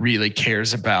really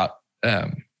cares about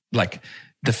like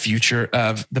the future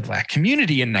of the Black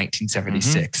community in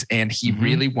 1976, and he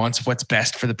really wants what's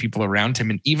best for the people around him.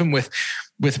 And even with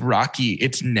Rocky,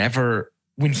 it's never.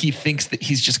 When he thinks that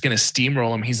he's just going to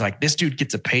steamroll him, he's like, this dude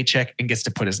gets a paycheck and gets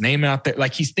to put his name out there.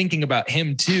 Like he's thinking about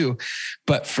him too.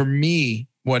 But for me,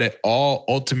 what it all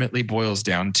ultimately boils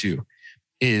down to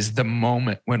is the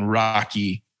moment when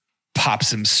Rocky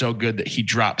pops him so good that he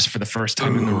drops for the first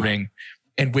time in the ring.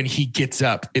 And when he gets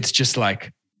up, it's just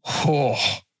like, oh,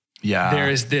 Yeah. there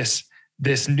is this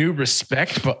new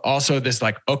respect, but also this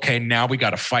like, okay, now we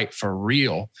got to fight for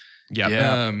real.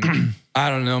 Yeah. I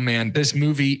don't know, man. This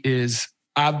movie is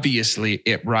obviously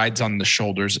it rides on the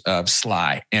shoulders of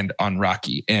Sly and on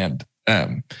Rocky, and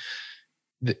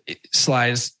Sly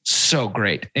is so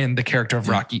great, and the character of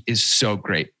Rocky is so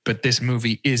great. But this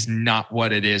movie is not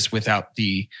what it is without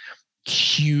the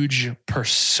huge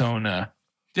persona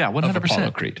Yeah, of Apollo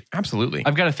 100%. Creed. Absolutely.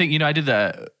 I've got to think, I did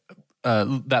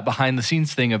that behind the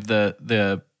scenes thing of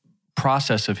the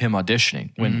process of him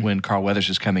auditioning when Carl Weathers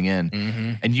was coming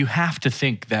in. And you have to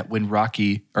think that when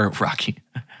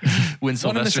when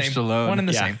Sylvester Stallone, One and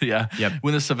the same. yeah, Yep.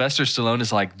 when the Sylvester Stallone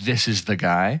is like, this is the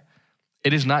guy,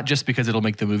 it is not just because it'll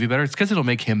make the movie better, it's because it'll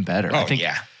make him better. Oh,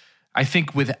 I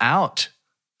think without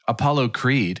Apollo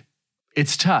Creed,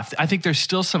 it's tough. I think there's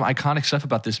still some iconic stuff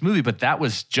about this movie, but that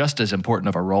was just as important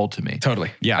of a role to me. Totally.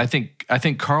 Yeah. I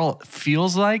think Carl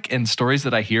feels like, in stories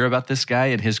that I hear about this guy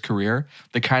and his career,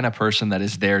 the kind of person that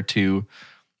is there to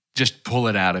just pull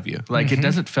it out of you. Like it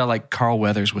doesn't feel like Carl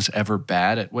Weathers was ever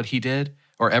bad at what he did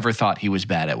or ever thought he was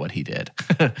bad at what he did.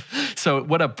 So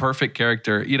what a perfect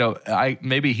character.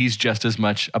 Maybe he's just as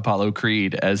much Apollo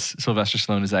Creed as Sylvester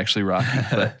Stallone is actually Rocky.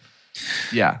 But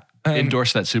yeah,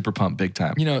 endorse that super pump big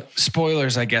time.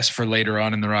 Spoilers, I guess, for later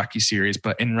on in the Rocky series,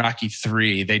 but in Rocky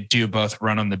 3, they do both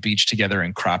run on the beach together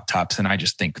in crop tops. And I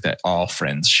just think that all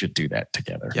friends should do that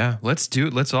together. Yeah, let's do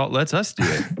it. Let's us do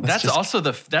it.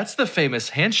 That's the famous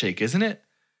handshake, isn't it?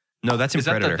 No, that's in Is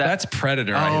that the- Predator. That's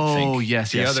Predator, I Oh, think.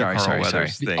 yes, the yes. other Sorry, Carl sorry,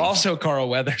 Weathers sorry. thing. Also Carl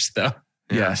Weathers, though.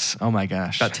 Yes. Oh my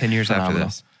gosh. About 10 years Phenomenal.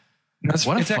 after this.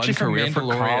 What a It's fun actually from career for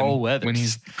Mandalorian Carl Weathers. when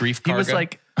he's Grief He Karga. was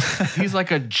like, he's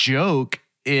like a joke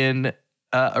in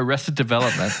Arrested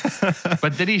Development,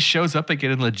 but then he shows up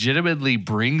again and legitimately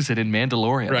brings it in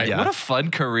Mandalorian. Right. What a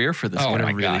fun career for this Oh guy. my What a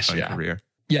really gosh, fun yeah. career.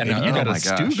 yeah, no, Maybe you oh got my a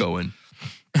stew gosh. going.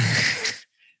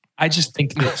 I just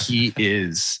think that he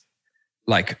is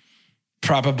like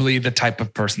probably the type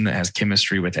of person that has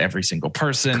chemistry with every single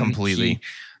person. Completely.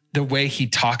 The way he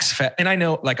talks, and I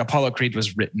know like Apollo Creed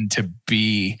was written to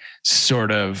be sort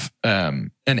of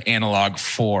an analog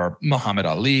for Muhammad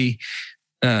Ali,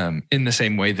 in the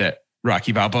same way that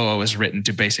Rocky Balboa was written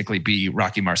to basically be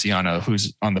Rocky Marciano,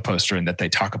 who's on the poster and that they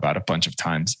talk about a bunch of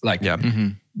times. Like Yeah.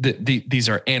 Mhm. these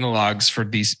are analogs for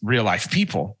these real life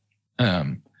people.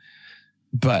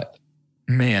 But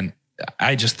man,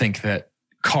 I just think that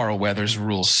Carl Weathers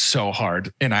rules so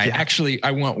hard. And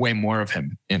I want way more of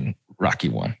him in Rocky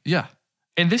 1. Yeah.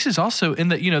 And this is also in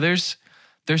that,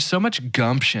 there's so much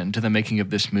gumption to the making of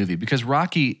this movie because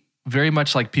Rocky, very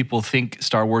much like people think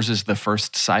Star Wars is the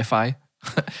first sci-fi.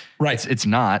 Right. It's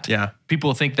not. Yeah.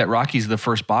 People think that Rocky's the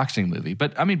first boxing movie.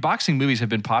 But I mean, boxing movies have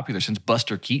been popular since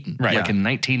Buster Keaton, Right. like in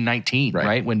 1919, Right.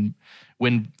 right?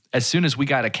 When as soon as we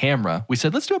got a camera, we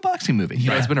said, let's do a boxing movie.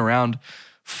 It's been around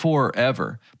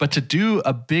forever. But to do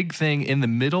a big thing in the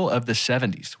middle of the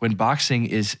 70s when boxing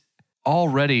is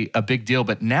already a big deal,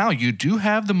 but now you do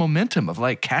have the momentum of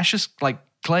like Cassius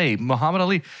Clay, Muhammad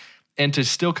Ali, and to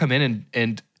still come in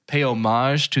and pay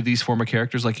homage to these former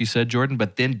characters, like you said, Jordan,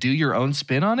 but then do your own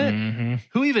spin on it. Mm-hmm.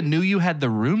 Who even knew you had the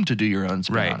room to do your own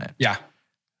spin Right. on it? Yeah.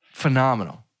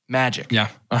 Phenomenal. Magic. Yeah.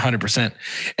 100%.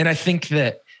 And I think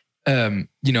that,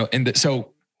 so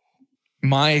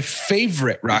my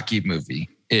favorite Rocky movie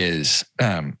is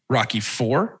Rocky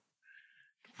 4.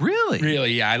 Really?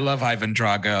 Really? Yeah. I love Ivan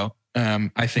Drago.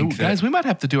 I think Ooh, guys, we might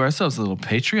have to do ourselves a little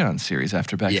Patreon series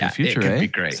after Back to the Future, it could eh? be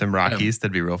great. Some Rockies.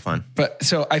 That'd be real fun. But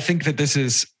so I think that this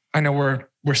is, I know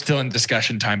we're still in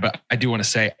discussion time, but I do want to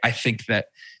say, I think that,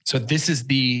 so this is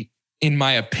in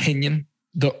my opinion,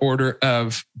 the order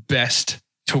of best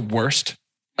to worst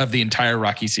of the entire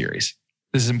Rocky series.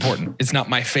 This is important. It's not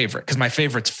my favorite because my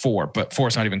favorite's 4, but 4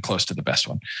 is not even close to the best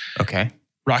one. Okay.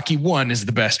 Rocky 1 is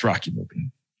the best Rocky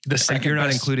movie. The second You're not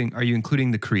best, including, are you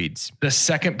including the Creeds? the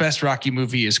second best Rocky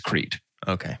movie is Creed.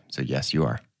 Okay. So yes, you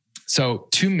are. So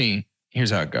to me,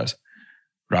 here's how it goes.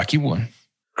 Rocky 1,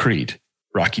 Creed,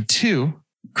 Rocky 2,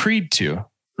 Creed 2,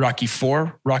 Rocky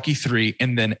 4, Rocky 3,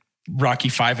 and then Rocky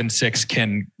 5 and 6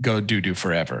 can go doo-doo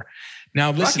forever.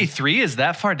 Now listen. Rocky 3 is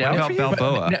that far down What for about you?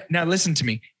 Balboa? Now listen to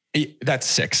me. That's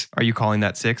 6. Are you calling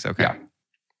that 6? Okay. Yeah.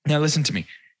 Now listen to me.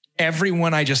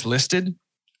 Everyone I just listed,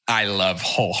 I love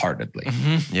wholeheartedly.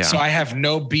 Mhm. Yeah. So I have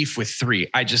no beef with 3.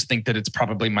 I just think that it's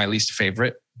probably my least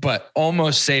favorite, but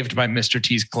almost saved by Mr.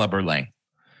 T's Clubber Lang.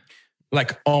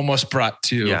 Like almost brought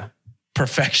to Yeah.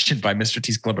 perfection by Mr.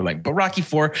 T's Clubber Lang. But Rocky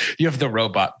 4, you have the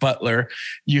robot butler.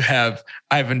 You have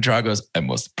Ivan Drago's I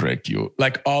must break you.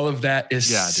 Like all of that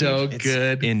is Yeah, dude. so It's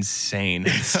good. insane.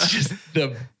 It's just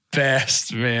the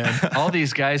best, man. All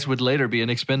these guys would later be in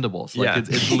Expendables. Like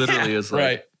Yeah. it literally is like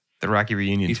Right. The Rocky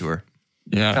reunion He- tour.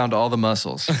 Yeah. found all the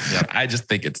muscles. I just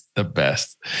think it's the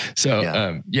best.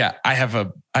 So Yeah. I have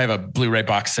a Blu-ray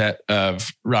box set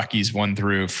of Rockies 1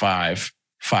 through 5.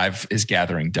 5 is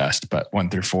gathering dust, but 1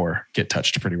 through 4 get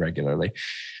touched pretty regularly.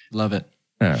 Love it.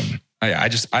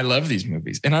 I love these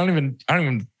movies, and I don't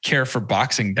even care for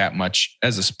boxing that much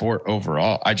as a sport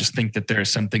overall. I just think that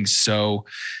there's something so,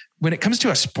 when it comes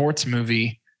to a sports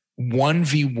movie,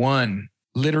 1v1,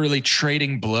 literally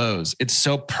trading blows. It's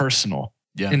so personal.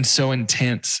 Yeah. And so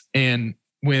intense. And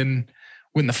when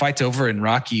the fight's over in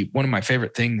Rocky, one of my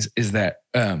favorite things is that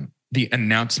the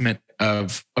announcement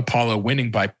of Apollo winning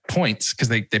by points, because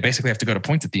they basically have to go to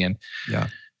points at the end. Yeah.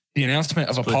 The announcement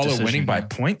of Split Apollo decision, winning by yeah.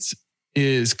 points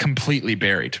is completely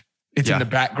buried. It's Yeah. in the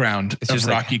background It's of just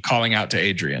like- Rocky calling out to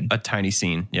Adrian. A tiny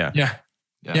scene. Yeah. Yeah.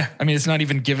 Yeah. Yeah. I mean, it's not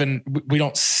even given. We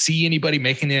don't see anybody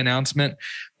making the announcement.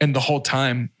 And the whole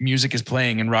time music is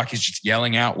playing and Rocky's just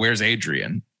yelling out, "Where's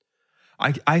Adrian?"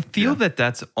 I feel that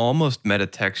that's almost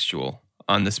metatextual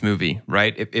on this movie,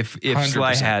 right? If 100%.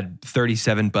 Sly had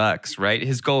 $37, right?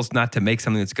 His goal is not to make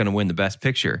something that's going to win the best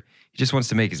picture. He just wants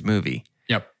to make his movie.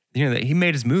 Yep. You know, he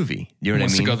made his movie. You know what I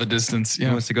Wants mean? to go the distance. He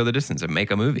Yeah. wants to go the distance and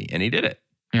make a movie, and he did it.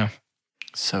 Yeah.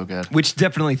 So good. Which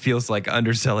definitely feels like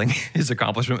underselling his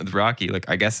accomplishment with Rocky. Like,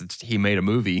 I guess he made a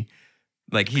movie.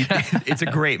 Like it's a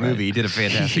great movie. He did a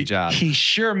fantastic job. He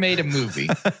sure made a movie.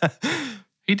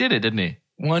 He did it, didn't he?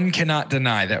 One cannot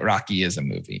deny that Rocky is a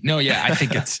movie. No, yeah, I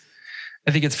think it's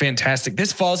I think it's fantastic.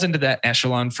 This falls into that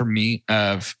echelon for me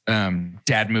of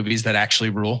dad movies that actually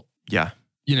rule. Yeah.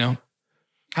 You know,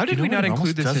 How did You know we what? not It include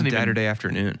almost this doesn't in even- Saturday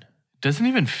afternoon? Doesn't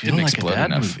even feel didn't like a explode dad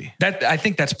enough. movie. That I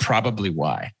think that's probably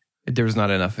why. There was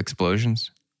not enough explosions.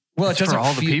 Well, It's it for doesn't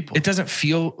all the feel, people. It doesn't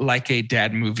feel like a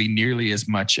dad movie nearly as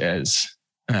much as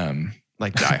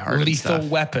Like Die Hard and Lethal stuff.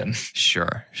 Weapon.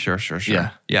 Sure.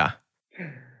 Yeah. Yeah.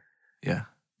 Yeah.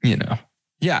 You know,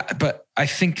 yeah, but I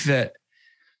think that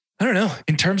I don't know.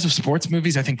 In terms of sports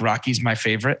movies, I think Rocky's my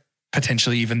favorite,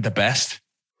 potentially even the best.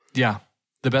 Yeah.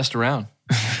 The best around.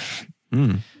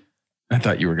 Hmm. I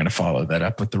thought you were going to follow that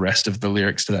up with the rest of the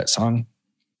lyrics to that song.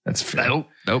 That's fair. Nope.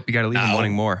 Nope. You got to leave them Ow.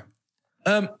 wanting more.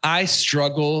 I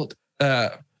struggled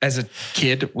as a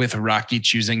kid with Rocky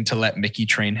choosing to let Mickey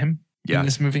train him Yeah. in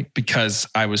this movie because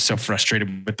I was so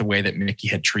frustrated with the way that Mickey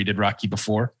had treated Rocky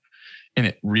before. And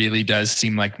it really does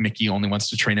seem like Mickey only wants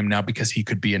to train him now because he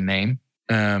could be a name.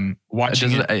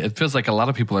 Watching It feels like a lot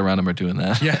of people around him are doing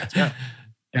that. Yeah.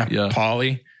 Yeah.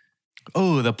 Polly.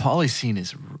 Oh, the Polly scene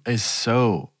is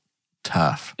so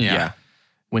tough. Yeah.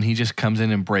 When he just comes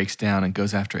in and breaks down and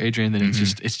goes after Adrian, then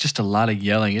it's just a lot of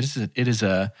yelling. It is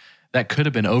a that could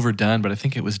have been overdone, but I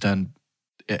think it was done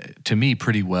to me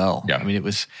pretty well. Yeah. I mean,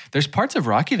 there's parts of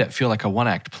Rocky that feel like a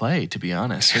one-act play, to be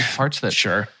honest. There's parts that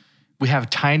Sure. we have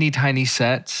tiny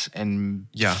sets and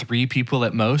Yeah. 3 people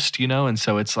at most, and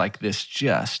so it's like this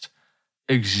just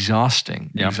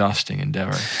exhausting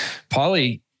endeavor.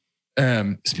 Polly,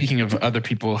 speaking of other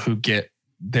people who get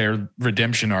their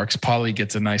redemption arcs, Polly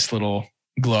gets a nice little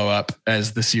glow up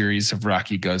as the series of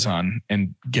Rocky goes on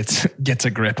and gets a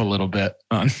grip a little bit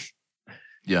on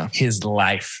Yeah. his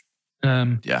life.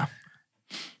 Yeah.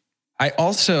 I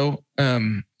also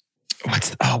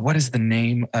what is the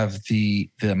name of the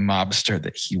mobster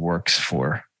that he works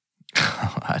for?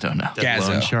 I don't know. That Gazzo.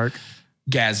 loan shark.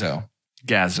 Gazzo.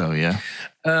 Gazzo, yeah.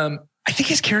 I think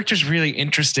his character's really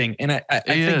interesting. And I It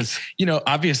think, is.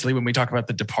 Obviously when we talk about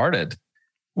The Departed,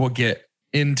 we'll get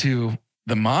into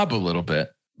the mob a little bit,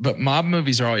 but mob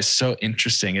movies are always so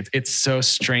interesting. It's so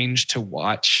strange to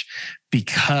watch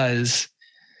because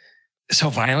so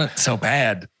violent, so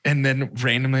bad. And then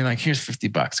randomly like, here's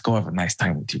 $50. Go have a nice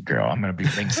time with your girl. I'm going to be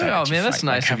ringside. Oh, at your man, that's fight.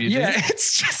 nice Like, of you, Yeah, dude.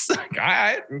 it's just like, all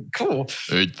right, cool.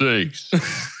 Hey, thanks.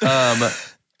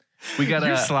 We got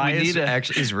Your sly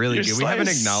is really Your good. We sly haven't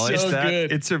is acknowledged so that.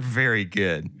 good. It's a very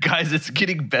good. guys, it's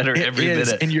getting better It every is,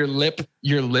 minute. and your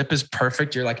lip is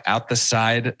perfect. You're like out the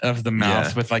side of the mouth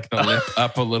Yeah. with like the lip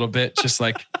up a little bit, just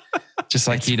like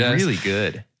It's he does. really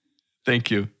good.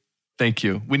 Thank you.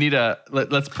 We need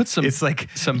let's put some. It's like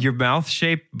your mouth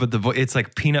shape, but it's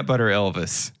like peanut butter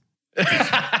Elvis,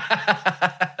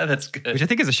 That's good. which I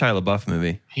think is a Shia LaBeouf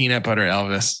movie. Peanut butter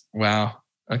Elvis. Wow.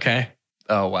 Okay.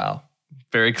 Oh wow,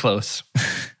 very close.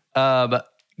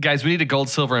 Guys, we need a gold,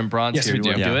 silver, and bronze Yes, here. we You do.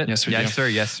 want to do it? Yes, we Yes, do. sir.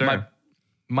 Yes, sir.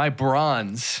 My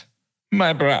bronze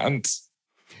My bronze.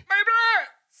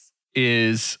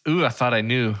 is. Ooh, I thought I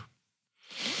knew.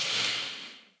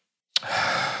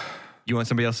 You want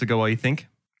somebody else to go while you think?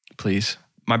 Please.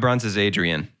 My bronze is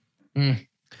Adrian.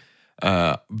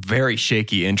 Very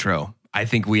shaky intro. I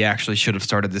think we actually should have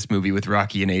started this movie with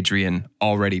Rocky and Adrian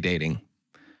already dating.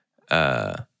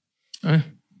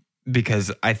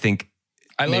 Because I think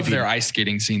I love Maybe. their ice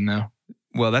skating scene though.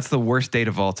 well, that's the worst date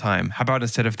of all time. How about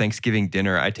instead of Thanksgiving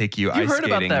dinner, I take you ice heard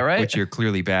about skating, that, right? which you're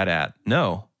clearly bad at.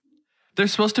 No.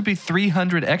 There's supposed to be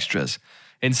 300 extras,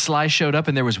 and Sly showed up,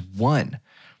 and there was 1.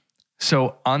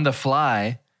 So on the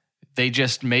fly, they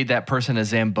just made that person a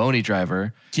Zamboni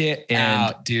driver. Get And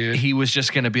out, dude. He was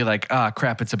just going to be like,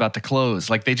 crap, it's about to close.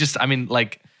 Like they just,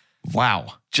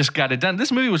 Wow. just got it done.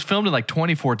 This movie was filmed in like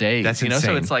 24 days. That's So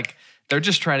insane. it's like they're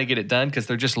just trying to get it done because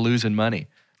they're just losing money,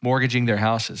 mortging their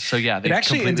houses. So yeah, they It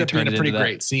actually ends completely up being turned a it pretty into that.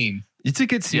 great scene. It's a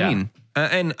good scene.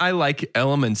 And I like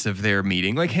elements of their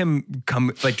meeting, like him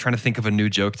trying to think of a new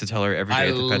joke to tell her every day I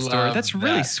at the pet store. love That's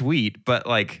really that. sweet, but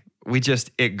like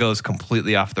it goes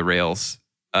completely off the rails.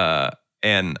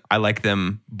 And I like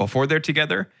them before they're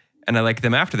together, and I like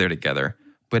them after they're together.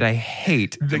 But I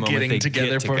hate The moment getting they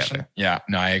together get portion. Yeah,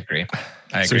 no, I agree.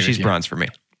 I agree. So she's with you. bronze for me.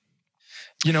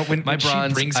 You know, when bronze,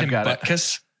 she brings I've him got it. butt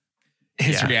kiss,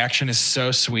 his Yeah. reaction is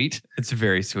so sweet. It's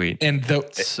very sweet. And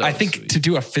So I think sweet. to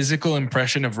do a physical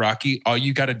impression of Rocky, all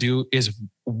you got to do is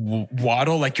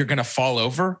waddle like you're going to fall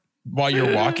over while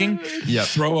you're walking. Yep.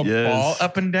 Throw a Yes. ball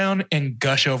up and down and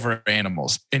gush over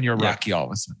animals, and you're Yep. Rocky all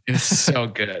of a sudden. It's so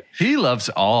good. He loves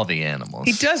all the animals.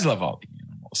 He does love all the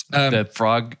animals. The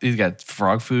frog, he's got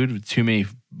frog food with too many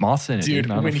moths in it. Dude,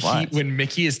 not a flies. when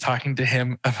Mickey is talking to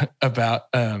him about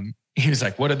he was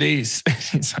like, what are these?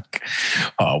 He's like,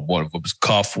 one of them's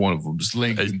Cuff, one of them's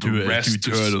Link, and the rest is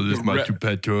two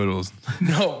pet turtles.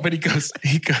 No, but he goes,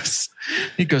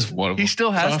 one of them. He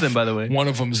still has Cuff, them, by the way. One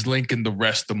of them's Link and the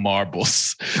rest the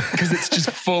marbles. Because it's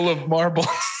just full of marbles.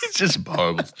 It's just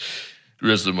marbles. The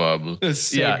rest of the marbles. It's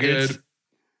so good.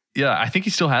 Yeah, I think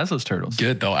he still has those turtles.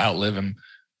 Good, they'll outlive him.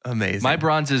 Amazing. My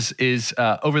bronze is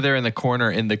over there in the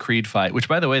corner in the Creed fight, which,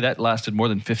 by the way, that lasted more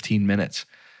than 15 minutes.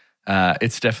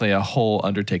 It's definitely a whole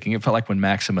undertaking. It felt like when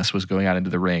Maximus was going out into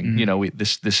the ring,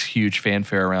 this huge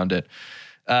fanfare around it,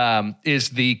 is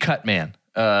the cut man.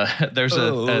 There's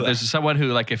someone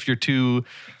who, like, if you're too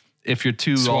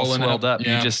all swelled up,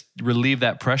 you just relieve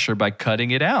that pressure by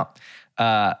cutting it out.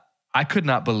 I could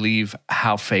not believe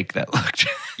how fake that looked.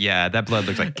 Yeah, that blood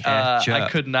looked like ketchup. I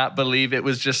could not believe it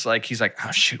was just like, he's like,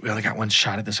 oh shoot, we only got one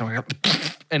shot at this one.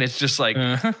 And it's just like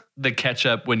the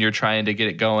ketchup when you're trying to get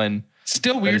it going.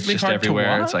 Still weirdly hard everywhere.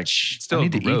 to watch. It's like, still I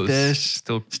need to gross. eat this.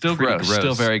 Still gross.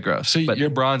 Still very gross. So but your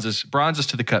bronze is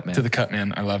to the cut man. To the cut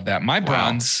man. I love that. My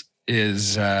bronze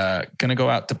is going to go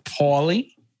out to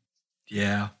Paulie.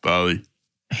 Yeah. Paulie.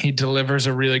 He delivers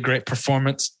a really great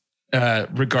performance,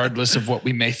 regardless of what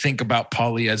we may think about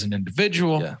Paulie as an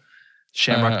individual. Yeah.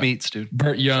 Shamrock Meats, dude.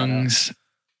 Burt Young's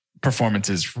performance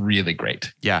is really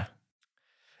great. Yeah.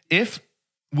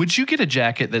 Would you get a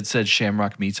jacket that said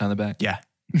Shamrock Meats on the back? Yeah.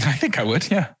 I think I would.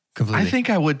 Yeah. Completely. I think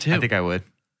I would too. I think I would.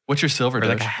 What's your silver? Or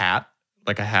like a hat.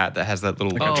 Like a hat that has that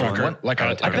little Like a trucker.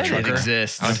 I bet trucker. it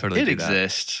exists. I would totally it do that.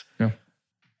 exists.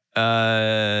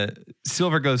 Yeah.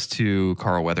 Silver goes to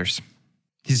Carl Weathers.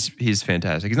 He's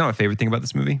fantastic. He's not my favorite thing about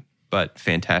this movie, but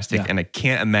fantastic. Yeah. And I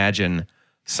can't imagine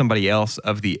somebody else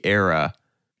of the era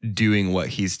doing what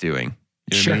he's doing.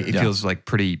 You know what I mean? It feels like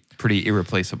pretty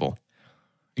irreplaceable.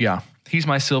 Yeah. He's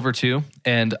my silver too.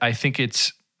 And I think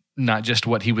it's not just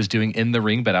what he was doing in the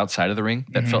ring, but outside of the ring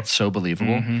that felt so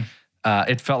believable.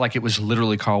 It felt like it was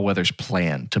literally Carl Weathers'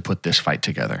 plan to put this fight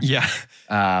together. Yeah.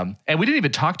 And we didn't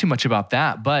even talk too much about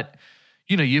that, but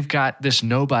you've got this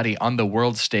nobody on the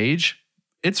world stage.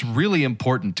 It's really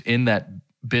important in that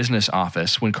business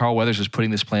office when Carl Weathers is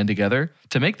putting this plan together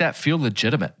to make that feel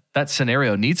legitimate. That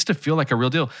scenario needs to feel like a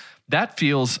real deal. That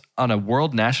feels on a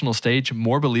world national stage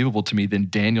more believable to me than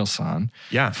Danielson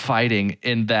fighting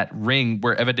in that ring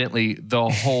where evidently the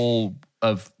whole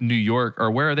of New York,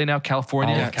 or where are they now?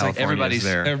 California? All of California everybody's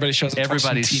there. Everybody shows up.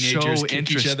 Everybody's teenagers so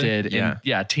interested in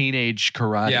teenage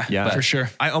karate. Yeah, for sure.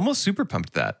 I almost super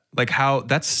pumped that. Like how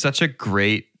that's such a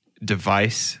great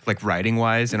device, like writing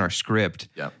wise in our script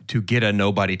to get a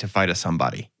nobody to fight a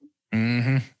somebody.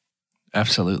 Mm-hmm.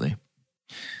 Absolutely.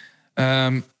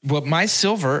 Well, my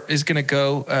silver is going to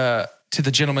go to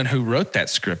the gentleman who wrote that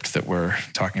script that we're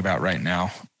talking about right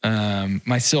now.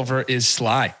 My silver is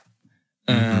Sly.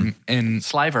 And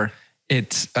Sliver.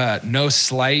 It's no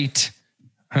slight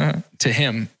to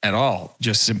him at all.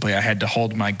 Just simply, I had to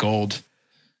hold my gold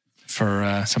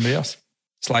for somebody else.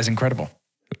 Sly's incredible.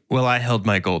 Well, I held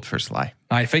my gold for Sly.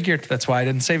 I figured. That's why I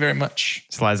didn't say very much.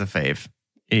 Sly's a fave.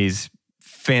 He's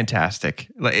fantastic.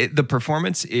 Like the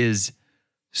performance is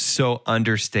so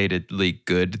understatedly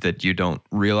good that you don't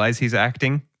realize he's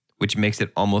acting, which makes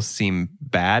it almost seem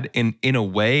bad. In a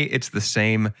way, it's the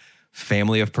same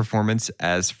family of performance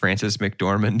as Frances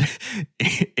McDormand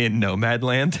in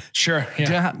Nomadland. Sure.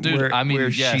 Yeah, dude.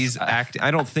 Where she's acting.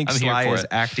 I don't think I'm Sly here for is it.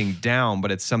 acting down,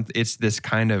 but it's this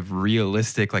kind of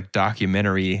realistic, like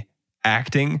documentary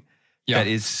acting that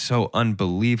is so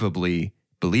unbelievably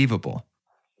believable.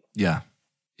 Yeah.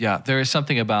 Yeah. There is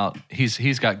something about,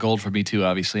 he's got gold for me too,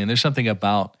 obviously. And there's something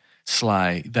about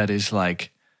Sly that is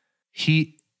like,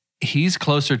 he's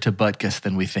closer to Butkus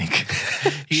than we think.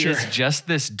 He is just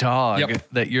this dog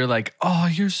that you're like, oh,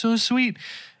 you're so sweet.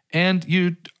 And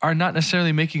you are not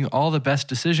necessarily making all the best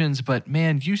decisions, but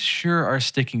man, you sure are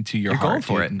sticking to your You're heart. going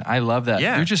for dude. it. And I love that.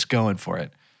 Yeah. You're just going for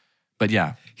it. But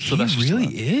yeah. He really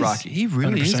is. Rocky. He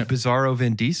really 100%. is Bizarro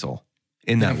Vin Diesel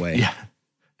in that way. Yeah.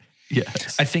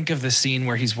 Yes. I think of the scene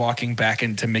where he's walking back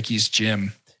into Mickey's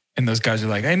gym and those guys are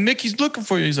like, hey, Mickey's looking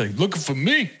for you. He's like, looking for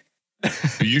me?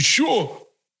 Are you sure?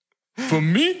 For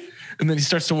me? And then he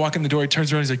starts to walk in the door. He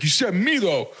turns around. He's like, you said me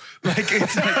though. Like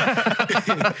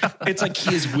it's like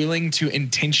he is willing to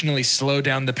intentionally slow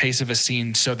down the pace of a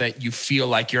scene so that you feel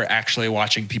like you're actually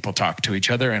watching people talk to each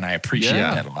other. And I appreciate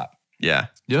that a lot. Yeah.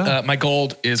 Yeah. My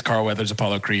gold is Carl Weathers'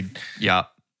 Apollo Creed. Yeah.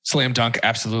 Slam dunk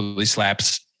absolutely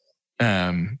slaps.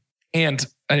 And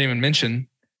I didn't even mention,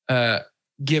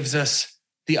 gives us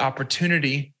the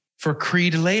opportunity for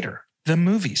Creed later, the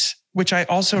movies, which I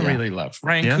also really love.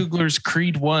 Ryan Coogler's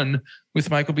Creed 1 with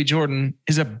Michael B. Jordan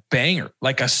is a banger,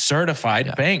 like a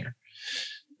certified banger.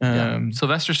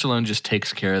 Sylvester Stallone just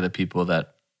takes care of the people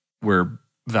that were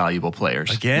valuable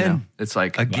players. Again. You know? It's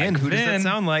like, Again, who does that Vin.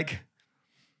 sound like?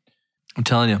 I'm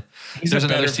telling you. There's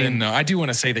another scene, though. I do want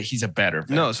to say that he's a better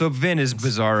Vin. No, so Vin is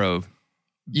Bizarro.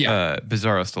 Yeah.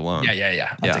 Bizarro Stallone.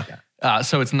 Yeah. I'll take that.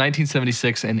 So it's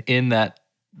 1976, and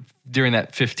during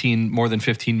that more than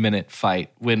 15-minute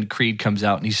fight, when Creed comes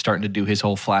out and he's starting to do his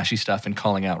whole flashy stuff and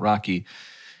calling out Rocky,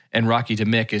 and Rocky to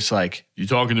Mick is like, "You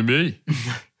talking to me?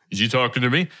 Is you talking to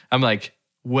me?" I'm like,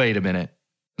 wait a minute.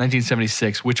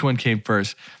 1976, which one came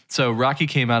first? So Rocky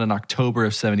came out in October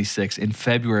of 76. In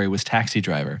February was Taxi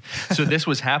Driver. So this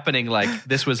was happening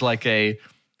this was like a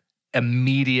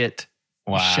immediate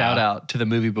shout out to the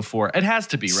movie before. It has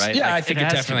to be, right? Yeah, Like, I think it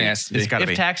definitely has to be. It's gotta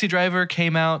be. If Taxi Driver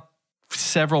came out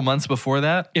several months before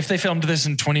that, If they filmed this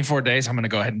in 24 days, I'm going to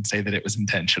go ahead and say that it was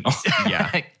intentional. Yeah.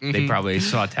 Mhm. They probably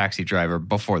saw Taxi Driver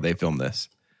before they filmed this.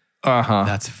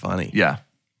 That's funny. yeah,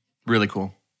 really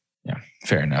cool. Yeah,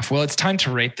 fair enough. Well, it's time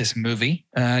to rate this movie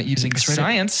using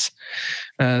science,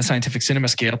 scientific cinema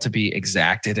scale to be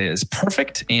exact. It is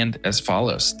perfect and as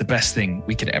follows. The best thing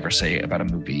we could ever say about a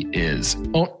movie is...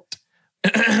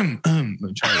 Let me try it one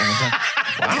more time.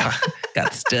 Wow,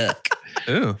 got stuck.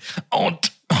 Ooh.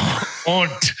 Ont.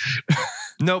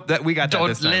 Nope, we got that Don't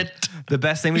this time. let- The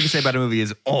best thing we can say about a movie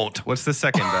is "Ont." What's the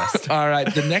second best? All right,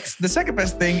 the second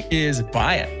best thing is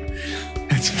buy it.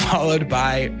 It's followed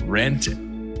by rent it,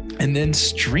 and then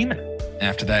stream it.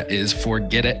 After that is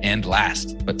forget it, and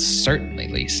last, but certainly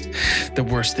least, the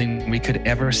worst thing we could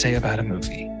ever say about a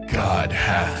movie. God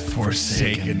hath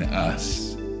forsaken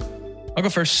us. I'll go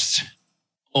first.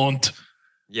 Ont.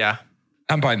 Yeah.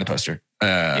 I'm buying the poster.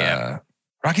 Yeah.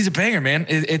 Rocky's a banger, man.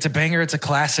 It's a banger. It's a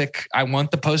classic. I want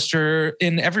the poster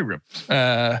in every room.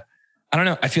 I don't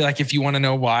know. I feel like if you want to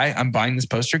know why I'm buying this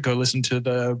poster, go listen to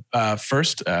the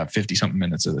first 50-something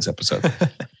minutes of this episode.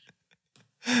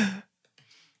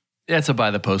 It's a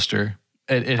buy the poster.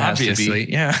 It has Obviously, to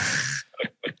be. yeah.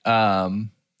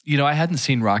 I hadn't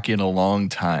seen Rocky in a long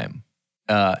time,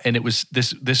 and it was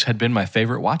this had been my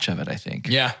favorite watch of it. I think.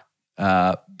 Yeah.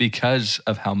 Because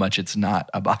of how much it's not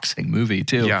a boxing movie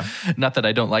too. Yeah. Not that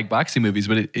I don't like boxing movies,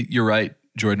 but you're right,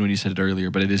 Jordan, when you said it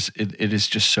earlier, but it is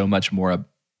just so much more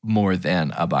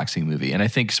than a boxing movie. And I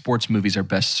think sports movies are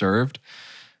best served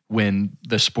when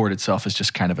the sport itself is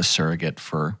just kind of a surrogate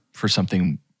for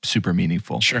something super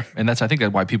meaningful. Sure. And I think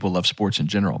that's why people love sports in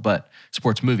general, but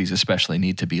sports movies especially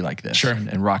need to be like this. Sure.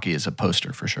 And Rocky is a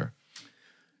poster for sure.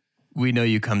 We know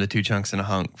you come to Two Chunks and a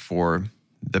Hunk for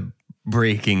the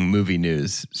breaking movie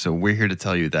news. So we're here to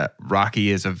tell you that Rocky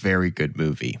is a very good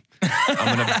movie.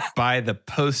 I'm going to buy the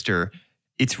poster.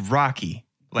 It's Rocky.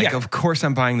 Like, Yeah. Of course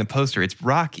I'm buying the poster. It's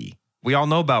Rocky. We all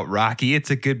know about Rocky. It's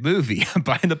a good movie. I'm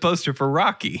buying the poster for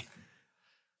Rocky.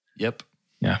 Yep.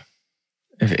 Yeah.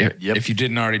 If you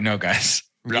didn't already know, guys,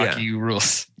 Rocky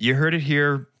rules. You heard it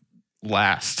here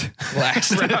last.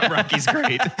 Rocky's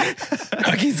great.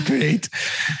 Rocky's great.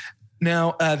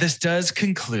 Now, this does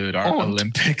conclude our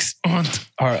Olympics,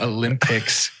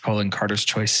 Carter's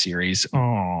Choice series.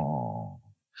 Oh,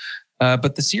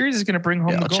 but the series is going to bring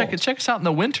home the gold. Check us out in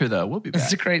the winter, though. We'll be back.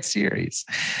 It's a great series.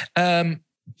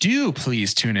 Do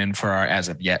please tune in for our as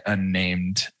of yet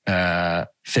unnamed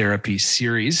therapy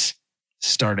series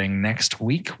starting next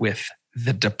week with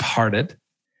The Departed.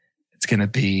 It's going to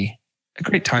be a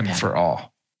great time for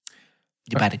all.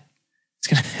 You got it.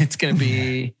 It's going to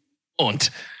be Ont.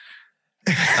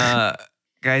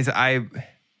 Guys,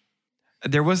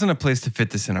 there wasn't a place to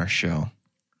fit this in our show,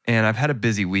 and I've had a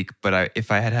busy week, but if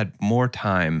I had more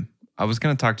time, I was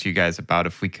going to talk to you guys about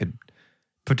if we could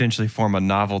potentially form a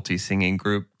novelty singing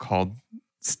group called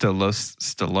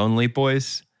Stallonely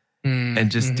Boys and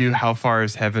just do How Far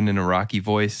Is Heaven in a Rocky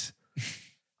voice.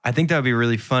 I think that would be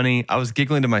really funny. I was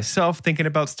giggling to myself thinking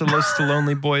about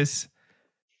Stallonely Boys,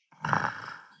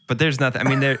 but there's nothing. I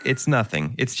mean, it's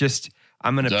nothing. It's just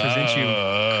I'm going to present you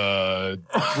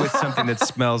with something that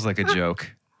smells like a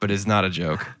joke, but is not a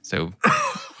joke. So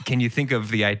can you think of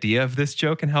the idea of this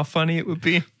joke and how funny it would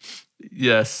be?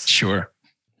 Yes. Sure.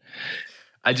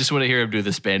 I just want to hear him do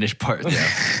the Spanish part.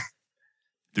 Yeah.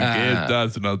 Tu que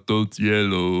estás en alto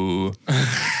cielo.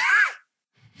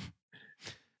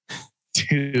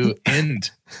 To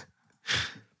end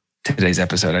today's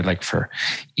episode, I'd like for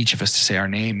each of us to say our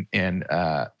name and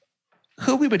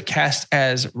who we would cast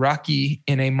as Rocky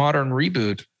in a modern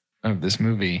reboot of this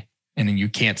movie. And then you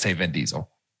can't say Vin Diesel.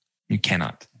 You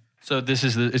cannot. So it's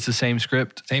the same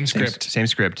script? Same script. Same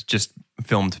script, just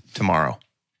filmed tomorrow.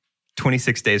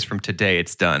 26 days from today,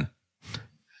 it's done.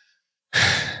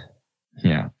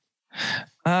 Yeah.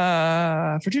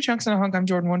 For 2 chunks and a hunk, I'm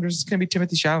Jordan Wonders. It's going to be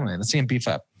Timothy Chalamet. Let's see him beef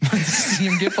up. Let's see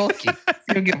him get bulky.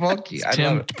 I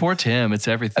love it. Poor Tim. It's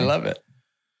everything. I love it.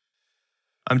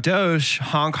 I'm Doge.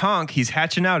 Honk, honk. He's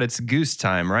hatching out. It's goose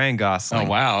time. Ryan Gosling. Oh,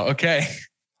 wow. Okay.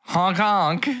 Honk,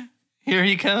 honk. Here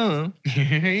he comes.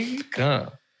 Here you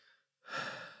go.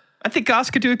 I think Goss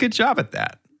could do a good job at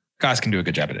that. Goss can do a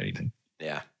good job at anything.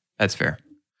 Yeah, that's fair.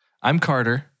 I'm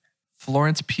Carter.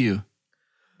 Florence Pugh.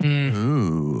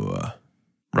 Ooh.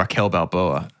 Raquel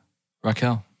Balboa.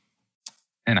 Raquel.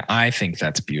 And I think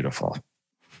that's beautiful.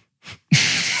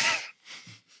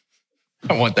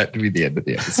 I want that to be the end of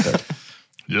the episode.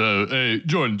 Yeah, hey,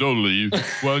 Jordan, don't leave.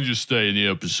 Why don't you stay in the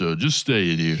episode? Just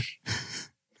stay in here.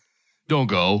 Don't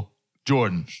go.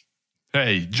 Jordan.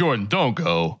 Hey, Jordan, don't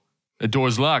go. The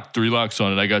door's locked. 3 locks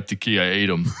on it. I got the key. I ate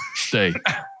them. Stay.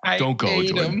 Don't go,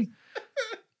 Jordan.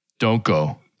 Don't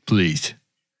go. Please.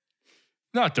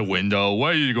 Not the window.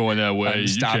 Why are you going that way? I'm You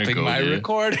stopping can't go my there.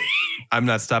 recording. I'm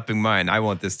not stopping mine. I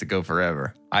want this to go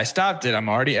forever. I stopped it. I'm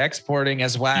already exporting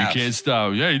as well. You can't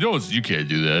stop. Yeah, you can't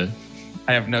do that.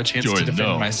 I have no chance Jordan, to defend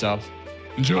no. myself.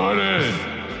 Jordan!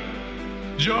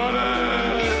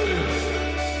 Jordan!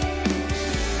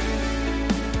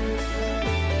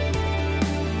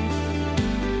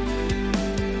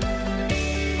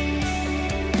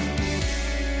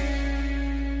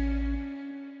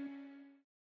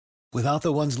 Without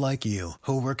the ones like you,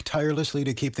 who work tirelessly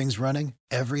to keep things running,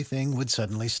 everything would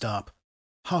suddenly stop.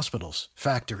 Hospitals,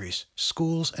 factories,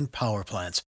 schools, and power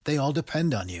plants, they all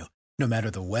depend on you. No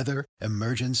matter the weather,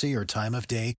 emergency, or time of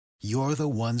day, you're the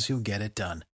ones who get it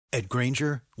done. At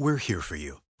Grainger, we're here for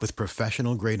you with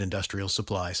professional-grade industrial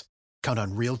supplies. Count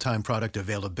on real-time product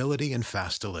availability and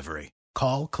fast delivery.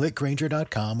 Call,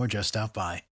 clickgrainger.com, or just stop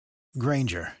by.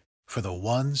 Grainger, for the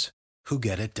ones who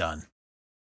get it done.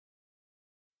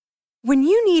 When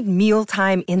you need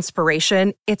mealtime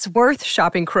inspiration, it's worth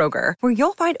shopping Kroger, where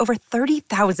you'll find over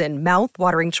 30,000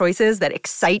 mouth-watering choices that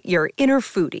excite your inner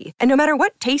foodie. And no matter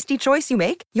what tasty choice you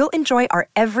make, you'll enjoy our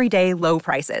everyday low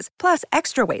prices, plus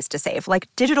extra ways to save, like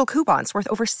digital coupons worth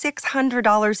over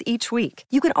 $600 each week.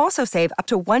 You can also save up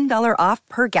to $1 off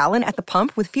per gallon at the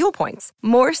pump with fuel points.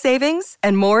 More savings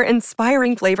and more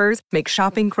inspiring flavors make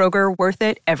shopping Kroger worth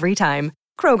it every time.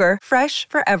 Kroger, fresh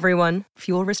for everyone.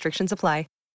 Fuel restrictions apply.